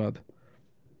philosophy, Vlad?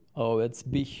 Oh, it's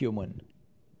be human.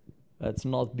 It's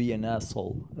not be an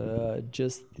asshole.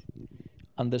 Just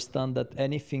understand that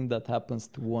anything that happens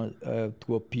to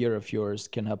a peer of yours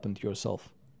can happen to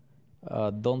yourself.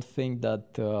 Don't think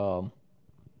that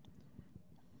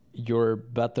you're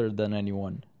better than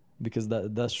anyone, because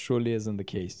that surely isn't the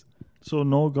case. So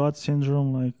no God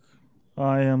syndrome, like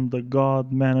I am the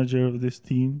God manager of this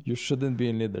team. You shouldn't be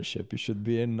in leadership. You should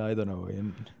be in, I don't know,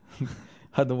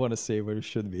 I don't want to say where you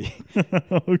should be.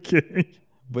 Okay.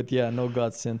 But yeah, no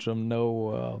God syndrome,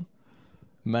 no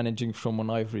managing from an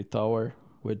ivory tower,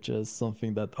 which is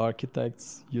something that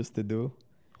architects used to do.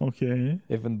 Okay.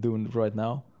 Even doing right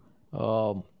now.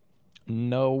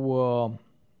 No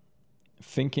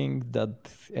thinking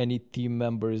that any team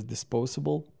member is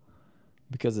disposable,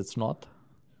 because it's not.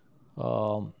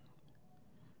 No.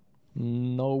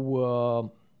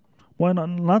 Why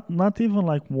not even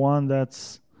like one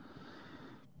that's,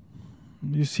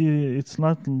 you see, it's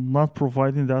not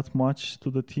providing that much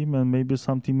to the team, and maybe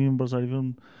some team members are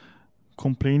even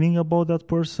complaining about that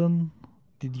person.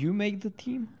 Did you make the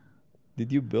team?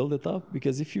 Did you build it up?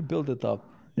 Because if you build it up,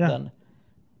 then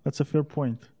that's a fair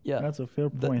point. Yeah, that's a fair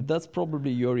point. That's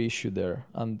probably your issue there.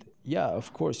 And yeah,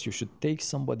 of course, you should take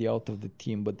somebody out of the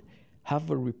team, but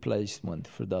have a replacement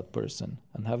for that person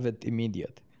and have it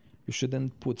immediate. You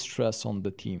shouldn't put stress on the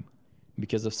team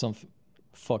because of some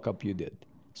fuck up you did.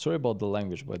 Sorry about the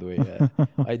language, by the way.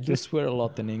 I do swear a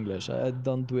lot in English. I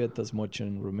don't do it as much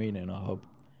in Romanian, I hope.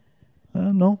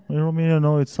 No, in Romania,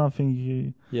 no, it's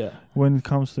something when it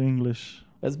comes to English.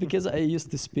 It's because I used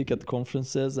to speak at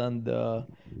conferences, and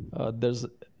there's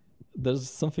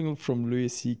something from Louis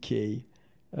C.K.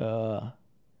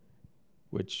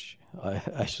 which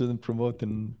I shouldn't promote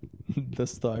in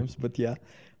these times, but yeah,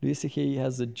 Louis C.K.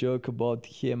 has a joke about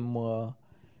him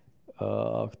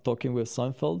talking with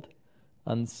Seinfeld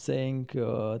and saying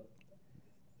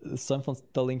Seinfeld's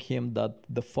telling him that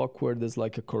the fuck word is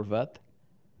like a Corvette,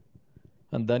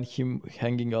 and then him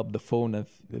hanging up the phone and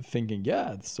thinking,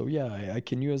 yeah, so yeah, I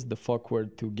can use the fuck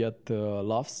word to get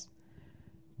laughs.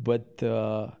 But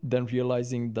then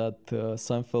realizing that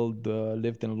Seinfeld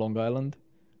lived in Long Island,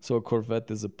 so a Corvette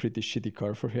is a pretty shitty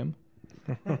car for him.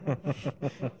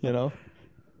 You know?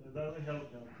 It doesn't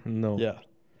help him. No. Yeah.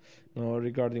 No,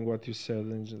 regarding what you said,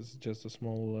 and just a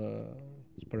small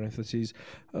parentheses.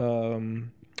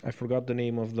 I forgot the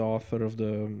name of the author of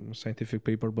the scientific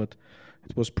paper, but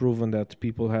it was proven that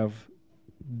people have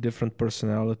different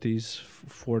personalities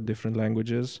for different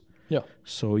languages. Yeah.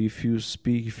 So if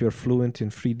you're fluent in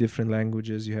 3 different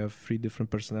languages, you have 3 different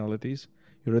personalities.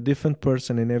 You're a different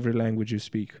person in every language you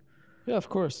speak. Yeah, of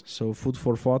course. So food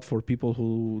for thought for people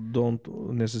who don't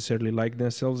necessarily like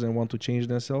themselves and want to change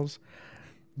themselves.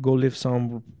 Go live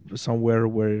somewhere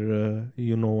where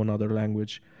you know another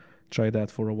language. Try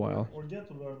that for a while. Or get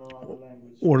to learn another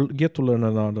language. Or get to learn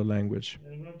another language.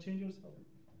 And you're going to change yourself.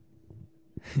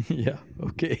 Yeah,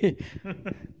 okay.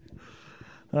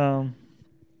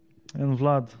 And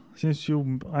Vlad, since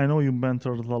I know you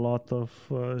mentored a lot of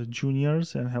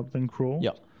juniors and helped them grow.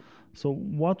 Yeah. So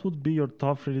what would be your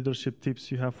top leadership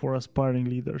tips you have for aspiring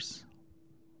leaders?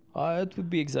 It would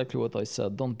be exactly what I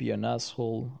said. Don't be an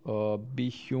asshole. Be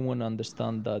human.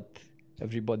 Understand that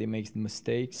everybody makes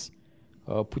mistakes.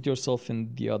 Put yourself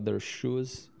in the other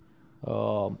shoes.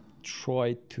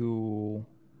 Try to,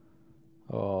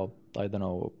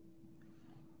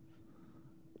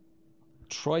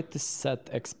 try to set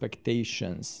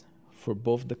expectations for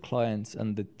both the clients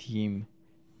and the team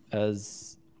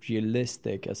as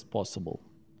realistic as possible.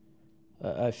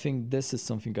 I think this is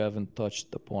something I haven't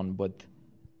touched upon, but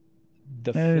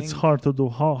and it's hard to do.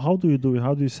 How do you do it?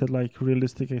 How do you set like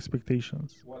realistic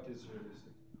expectations? What is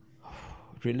realistic?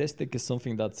 Realistic is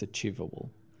something that's achievable,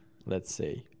 let's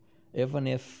say. Even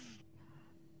if,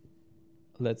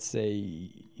 let's say,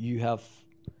 you have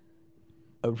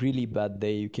a really bad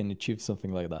day, you can achieve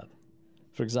something like that.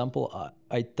 For example,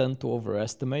 I tend to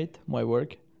overestimate my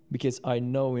work because I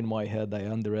know in my head I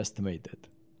underestimate it.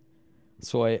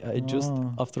 So I just,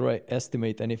 after I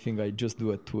estimate anything, I just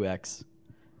do a 2x.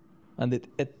 And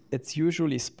it's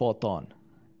usually spot on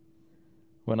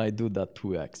when I do that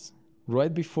 2x.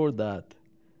 Right before that,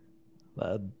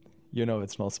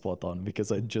 it's not spot on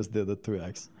because I just did a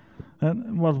 2x.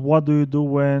 And what do you do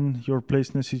when you're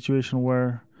placed in a situation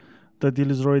where the deal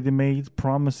is already made,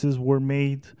 promises were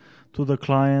made to the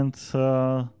client,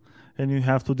 and you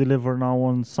have to deliver now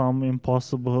on some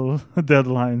impossible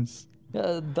deadlines?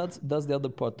 Yeah, that's the other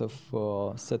part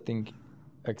of setting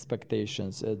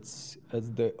expectations. It's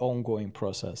the ongoing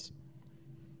process.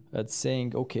 It's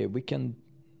saying, okay,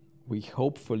 we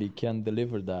hopefully can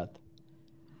deliver that,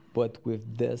 but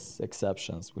with these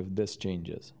exceptions, with these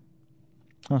changes.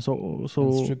 So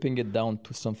and stripping it down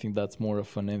to something that's more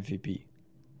of an MVP.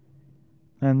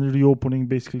 And reopening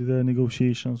basically the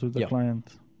negotiations with the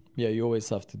client. Yeah, you always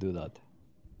have to do that.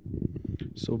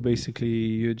 So basically,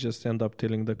 you just end up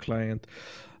telling the client,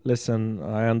 listen,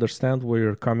 I understand where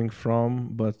you're coming from,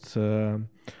 but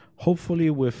hopefully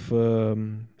with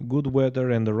good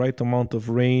weather and the right amount of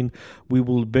rain, we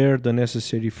will bear the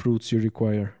necessary fruits you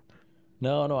require.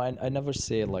 No, I never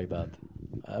say it like that.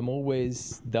 I'm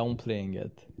always downplaying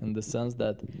it in the sense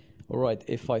that, all right,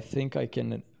 if I think I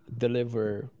can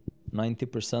deliver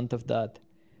 90% of that,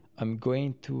 I'm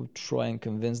going to try and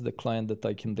convince the client that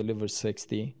I can deliver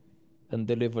 60 and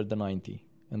deliver the 90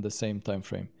 in the same time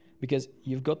frame. Because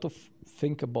you've got to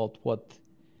think about what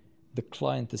the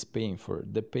client is paying for.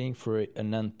 They're paying for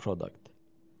an end product.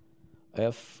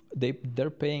 If they're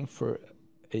paying for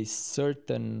a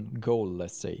certain goal,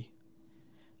 let's say,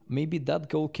 maybe that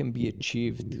goal can be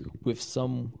achieved with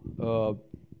some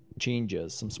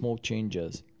changes, some small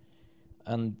changes.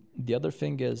 And the other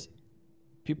thing is,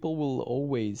 people will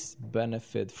always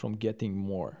benefit from getting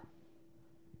more.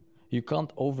 You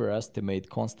can't overestimate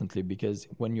constantly, because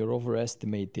when you're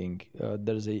overestimating,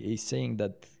 there's a saying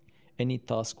that any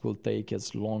task will take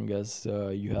as long as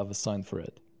you have assigned for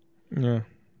it. Yeah.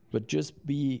 But just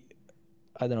be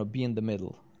in the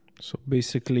middle. So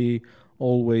basically,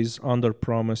 always under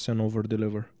promise and over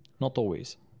deliver. Not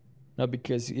always. No,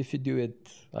 because if you do it,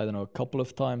 a couple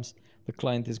of times, the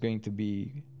client is going to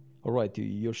be, all right,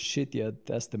 you're shitty at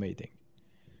estimating.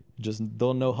 You just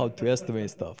don't know how to estimate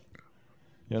stuff.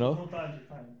 You know?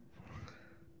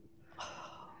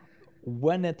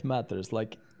 when it matters,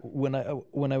 like when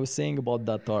I was saying about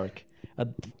that arc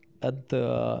at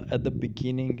the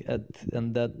beginning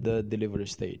and at the delivery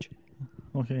stage,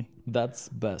 Okay. that's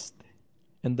best.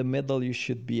 In the middle, you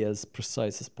should be as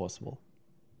precise as possible.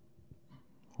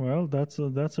 Well, that's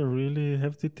a really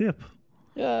hefty tip.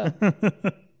 Yeah.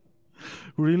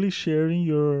 Really sharing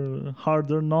your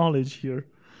hard-earned knowledge here.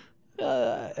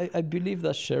 I believe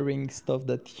that sharing stuff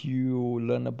that you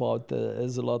learn about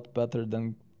is a lot better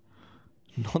than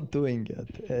not doing it.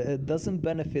 It doesn't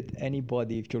benefit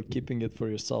anybody if you're keeping it for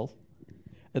yourself.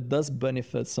 It does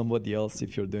benefit somebody else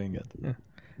if you're doing it. Yeah.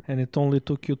 And it only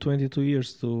took you 22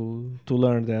 years to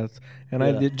learn that. And I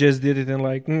Yeah. just did it in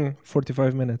like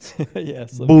 45 minutes. Yeah,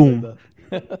 something Boom.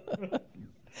 like that.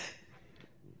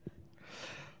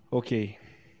 Okay.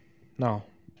 Now,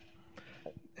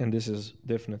 and this is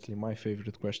definitely my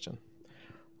favorite question.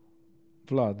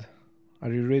 Vlad,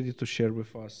 are you ready to share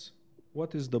with us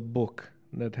what is the book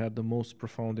that had the most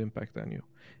profound impact on you?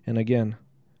 And again,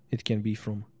 it can be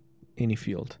from any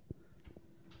field.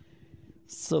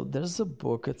 So there's a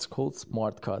book, it's called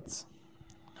Smart Cuts.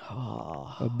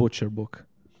 A butcher book.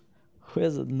 Who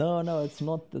is it? No, it's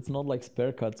not like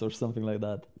Spare Cuts or something like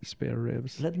that. Spare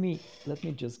ribs. Let me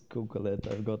just Google it.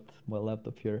 I've got my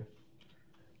laptop here.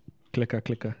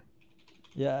 Clicker.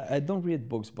 Yeah, I don't read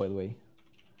books, by the way.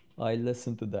 I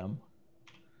listen to them.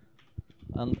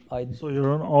 And So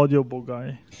you're an audiobook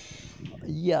guy.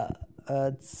 yeah,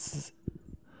 it's...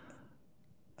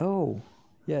 Oh,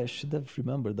 yeah, I should have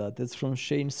remembered that. It's from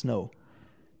Shane Snow.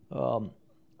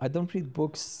 I don't read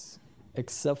books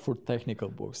except for technical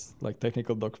books, like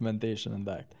technical documentation and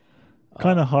that.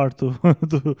 Kind of hard to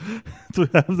to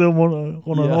have them on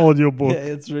an Yeah. audiobook.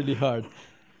 Yeah, it's really hard.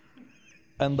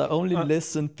 And I only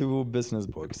listen to business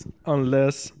books.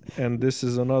 Unless, and this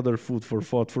is another food for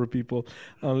thought for people,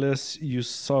 unless you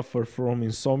suffer from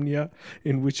insomnia,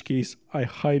 in which case I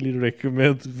highly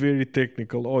recommend very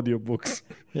technical audiobooks.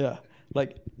 Yeah.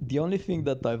 Like the only thing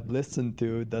that I've listened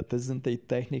to that isn't a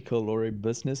technical or a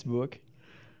business book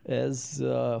is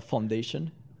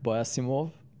Foundation by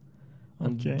Asimov.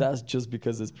 And Okay. that's just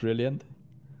because it's brilliant.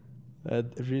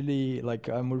 Really, like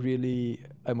I'm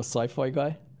a sci-fi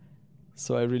guy,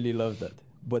 so I really love that.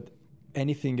 But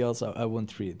anything else I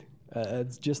won't read.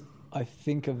 It's just, I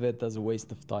think of it as a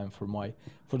waste of time for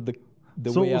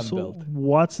the way I'm built.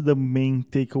 What's the main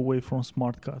takeaway from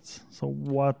Smart Cuts? So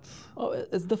what? Oh,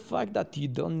 it's the fact that you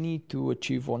don't need to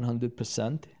achieve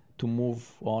 100% to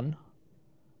move on.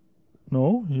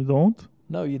 No, you don't.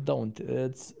 No, you don't.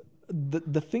 It's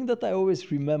the thing that I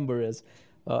always remember is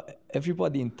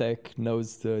everybody in tech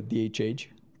knows the DHH,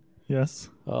 Yes.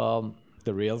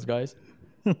 the Rails guys,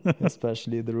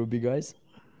 especially the Ruby guys.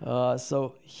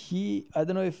 So I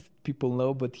don't know if people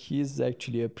know, but he's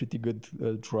actually a pretty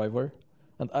good driver,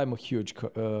 and I'm a huge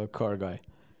car guy.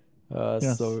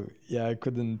 Yes. So yeah, I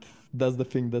couldn't. That's the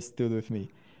thing that stood with me.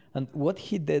 And what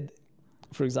he did,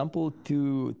 for example,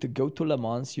 to go to Le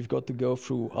Mans, you've got to go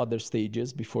through other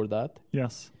stages before that.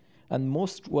 Yes. And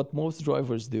what most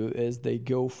drivers do is they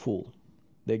go full.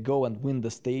 They go and win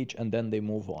the stage, and then they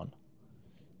move on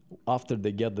after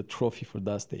they get the trophy for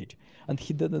that stage. And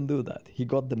he didn't do that. He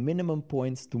got the minimum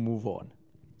points to move on.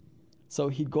 So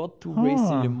he got to race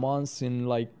in Le Mans in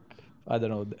like, I don't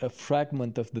know, a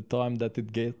fragment of the time that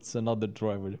it gets another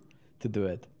driver to do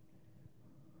it.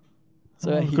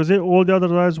 So Because all the other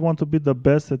guys want to be the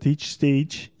best at each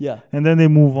stage, yeah. and then they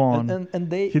move on. And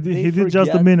they he they did just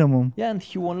the forget- minimum. Yeah, and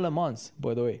he won Le Mans,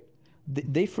 by the way.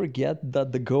 They forget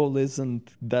that the goal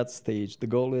isn't that stage. The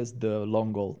goal is the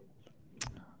long goal,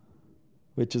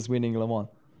 which is winning Le Mans.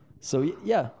 So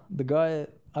yeah, the guy,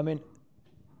 I mean,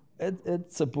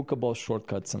 it's a book about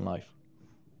shortcuts in life.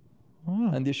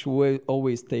 Oh. And you should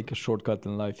always take a shortcut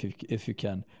in life if you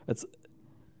can.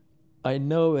 I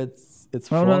know it's Now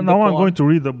frowned I'm upon. going to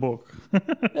read the book.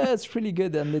 Yeah, it's really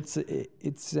good, and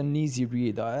it's an easy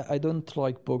read. I don't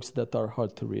like books that are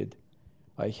hard to read.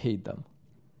 I hate them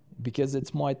because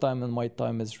it's my time, and my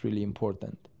time is really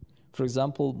important. For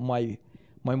example, my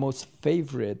most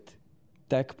favorite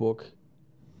tech book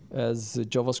is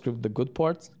JavaScript: The Good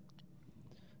Parts,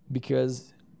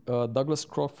 because Douglas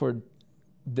Crawford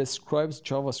describes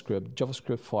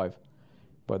JavaScript 5,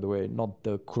 by the way, not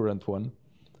the current one.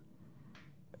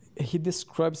 He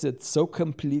describes it so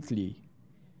completely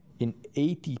in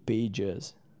 80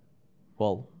 pages.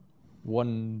 Well,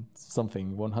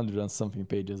 100 and something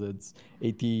pages. It's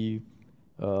 80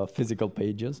 physical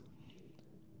pages.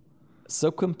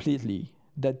 So completely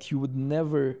that you would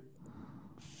never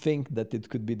think that it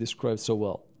could be described so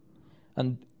well.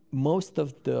 And most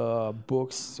of the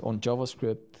books on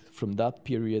JavaScript from that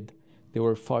period, they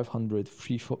were 500,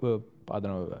 I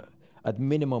don't know, at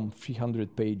minimum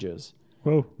 300 pages.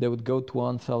 Whoa. They would go to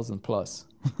 1,000 plus.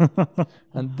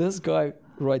 And this guy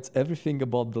writes everything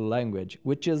about the language,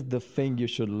 which is the thing you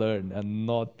should learn, and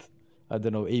not, I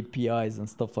don't know, APIs and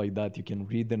stuff like that. You can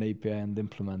read an API and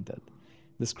implement it.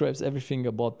 Describes everything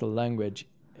about the language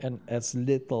and as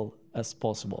little as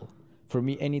possible. For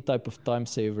me, any type of time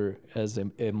saver is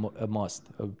a must.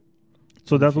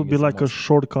 So that would be Everything is a like a must.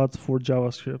 shortcut for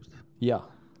JavaScript. Yeah,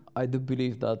 I do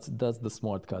believe that's the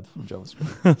smart cut for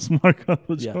JavaScript. Smart cut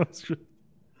for Yeah. JavaScript.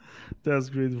 That's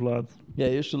great, Vlad. Yeah,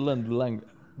 you should learn the language.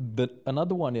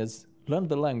 Another one is learn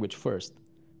the language first,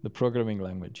 the programming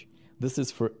language. This is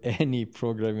for any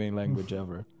programming language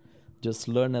ever. Just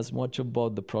learn as much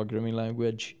about the programming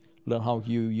language, learn how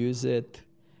you use it,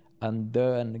 and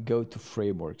then go to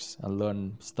frameworks and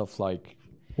learn stuff like...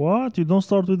 What? You don't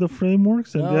start with the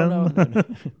frameworks and then No.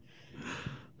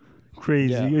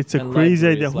 crazy. Yeah, It's a and crazy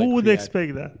idea. libraries Who like would React.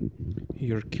 expect that?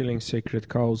 You're killing sacred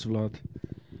cows, Vlad.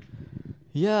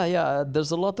 Yeah.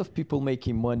 There's a lot of people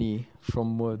making money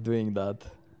from doing that,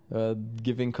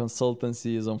 giving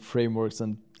consultancies on frameworks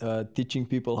and teaching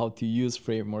people how to use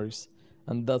frameworks.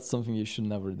 And that's something you should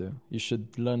never do. You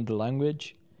should learn the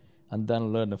language and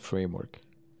then learn a framework.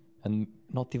 And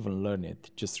not even learn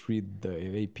it, just read the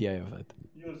API of it.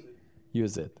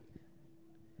 Use it.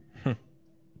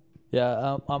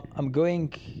 Yeah,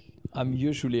 I'm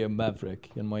usually a maverick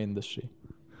in my industry.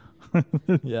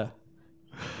 Yeah.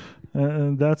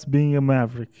 And that's being a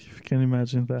maverick, if you can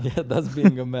imagine that. Yeah, that's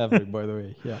being a maverick, by the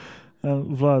way. Yeah.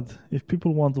 Vlad, if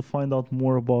people want to find out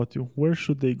more about you, where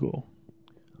should they go?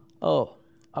 Oh,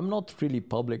 I'm not really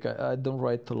public. I don't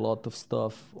write a lot of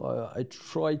stuff. I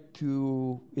try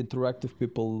to interact with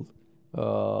people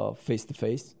face to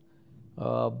face.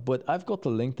 But I've got a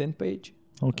LinkedIn page.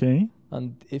 Okay.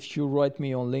 And if you write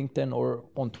me on LinkedIn or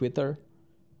on Twitter,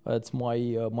 it's my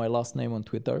last name on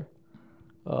Twitter.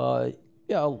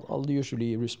 I'll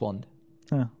usually respond.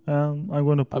 Yeah. I'm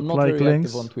going to put I'm not like very links.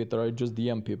 active on Twitter. I just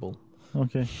DM people.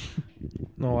 Okay.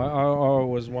 No, I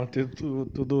always wanted to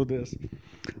do this.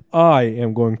 I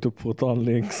am going to put on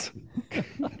links.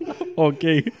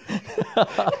 Okay.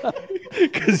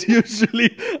 Because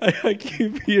usually I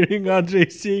keep hearing Andrei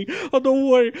saying, oh, don't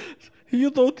worry. You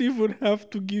don't even have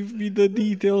to give me the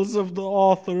details of the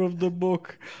author of the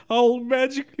book. I'll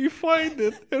magically find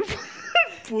it and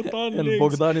put on And links.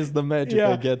 Bogdan is the magic.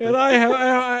 I get and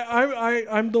it.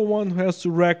 I'm the one who has to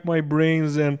rack my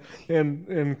brains and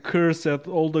curse at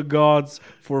all the gods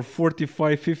for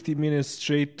 45-50 minutes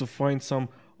straight to find some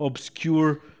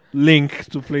obscure link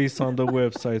to place on the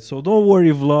website. So don't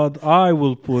worry, Vlad. I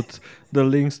will put the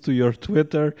links to your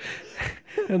Twitter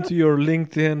and to your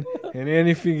LinkedIn and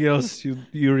anything else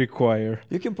you require.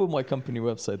 You can put my company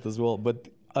website as well, but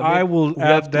I will we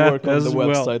have add to that work on as the well.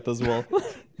 website as well.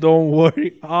 Don't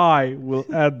worry, I will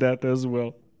add that as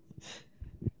well.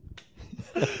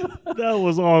 That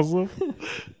was awesome.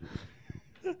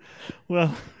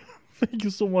 Well, thank you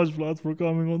so much, Vlad, for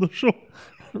coming on the show.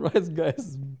 Right,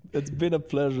 guys. It's been a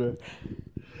pleasure.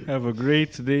 Have a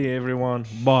great day, everyone.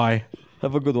 Bye.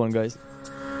 Have a good one, guys.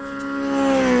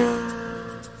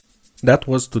 That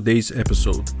was today's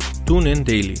episode. Tune in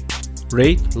daily.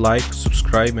 Rate, like,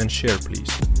 subscribe, and share,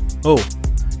 please. Oh,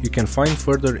 you can find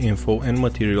further info and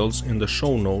materials in the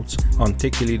show notes on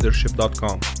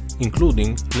techyleadership.com,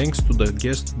 including links to the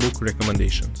guest book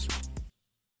recommendations.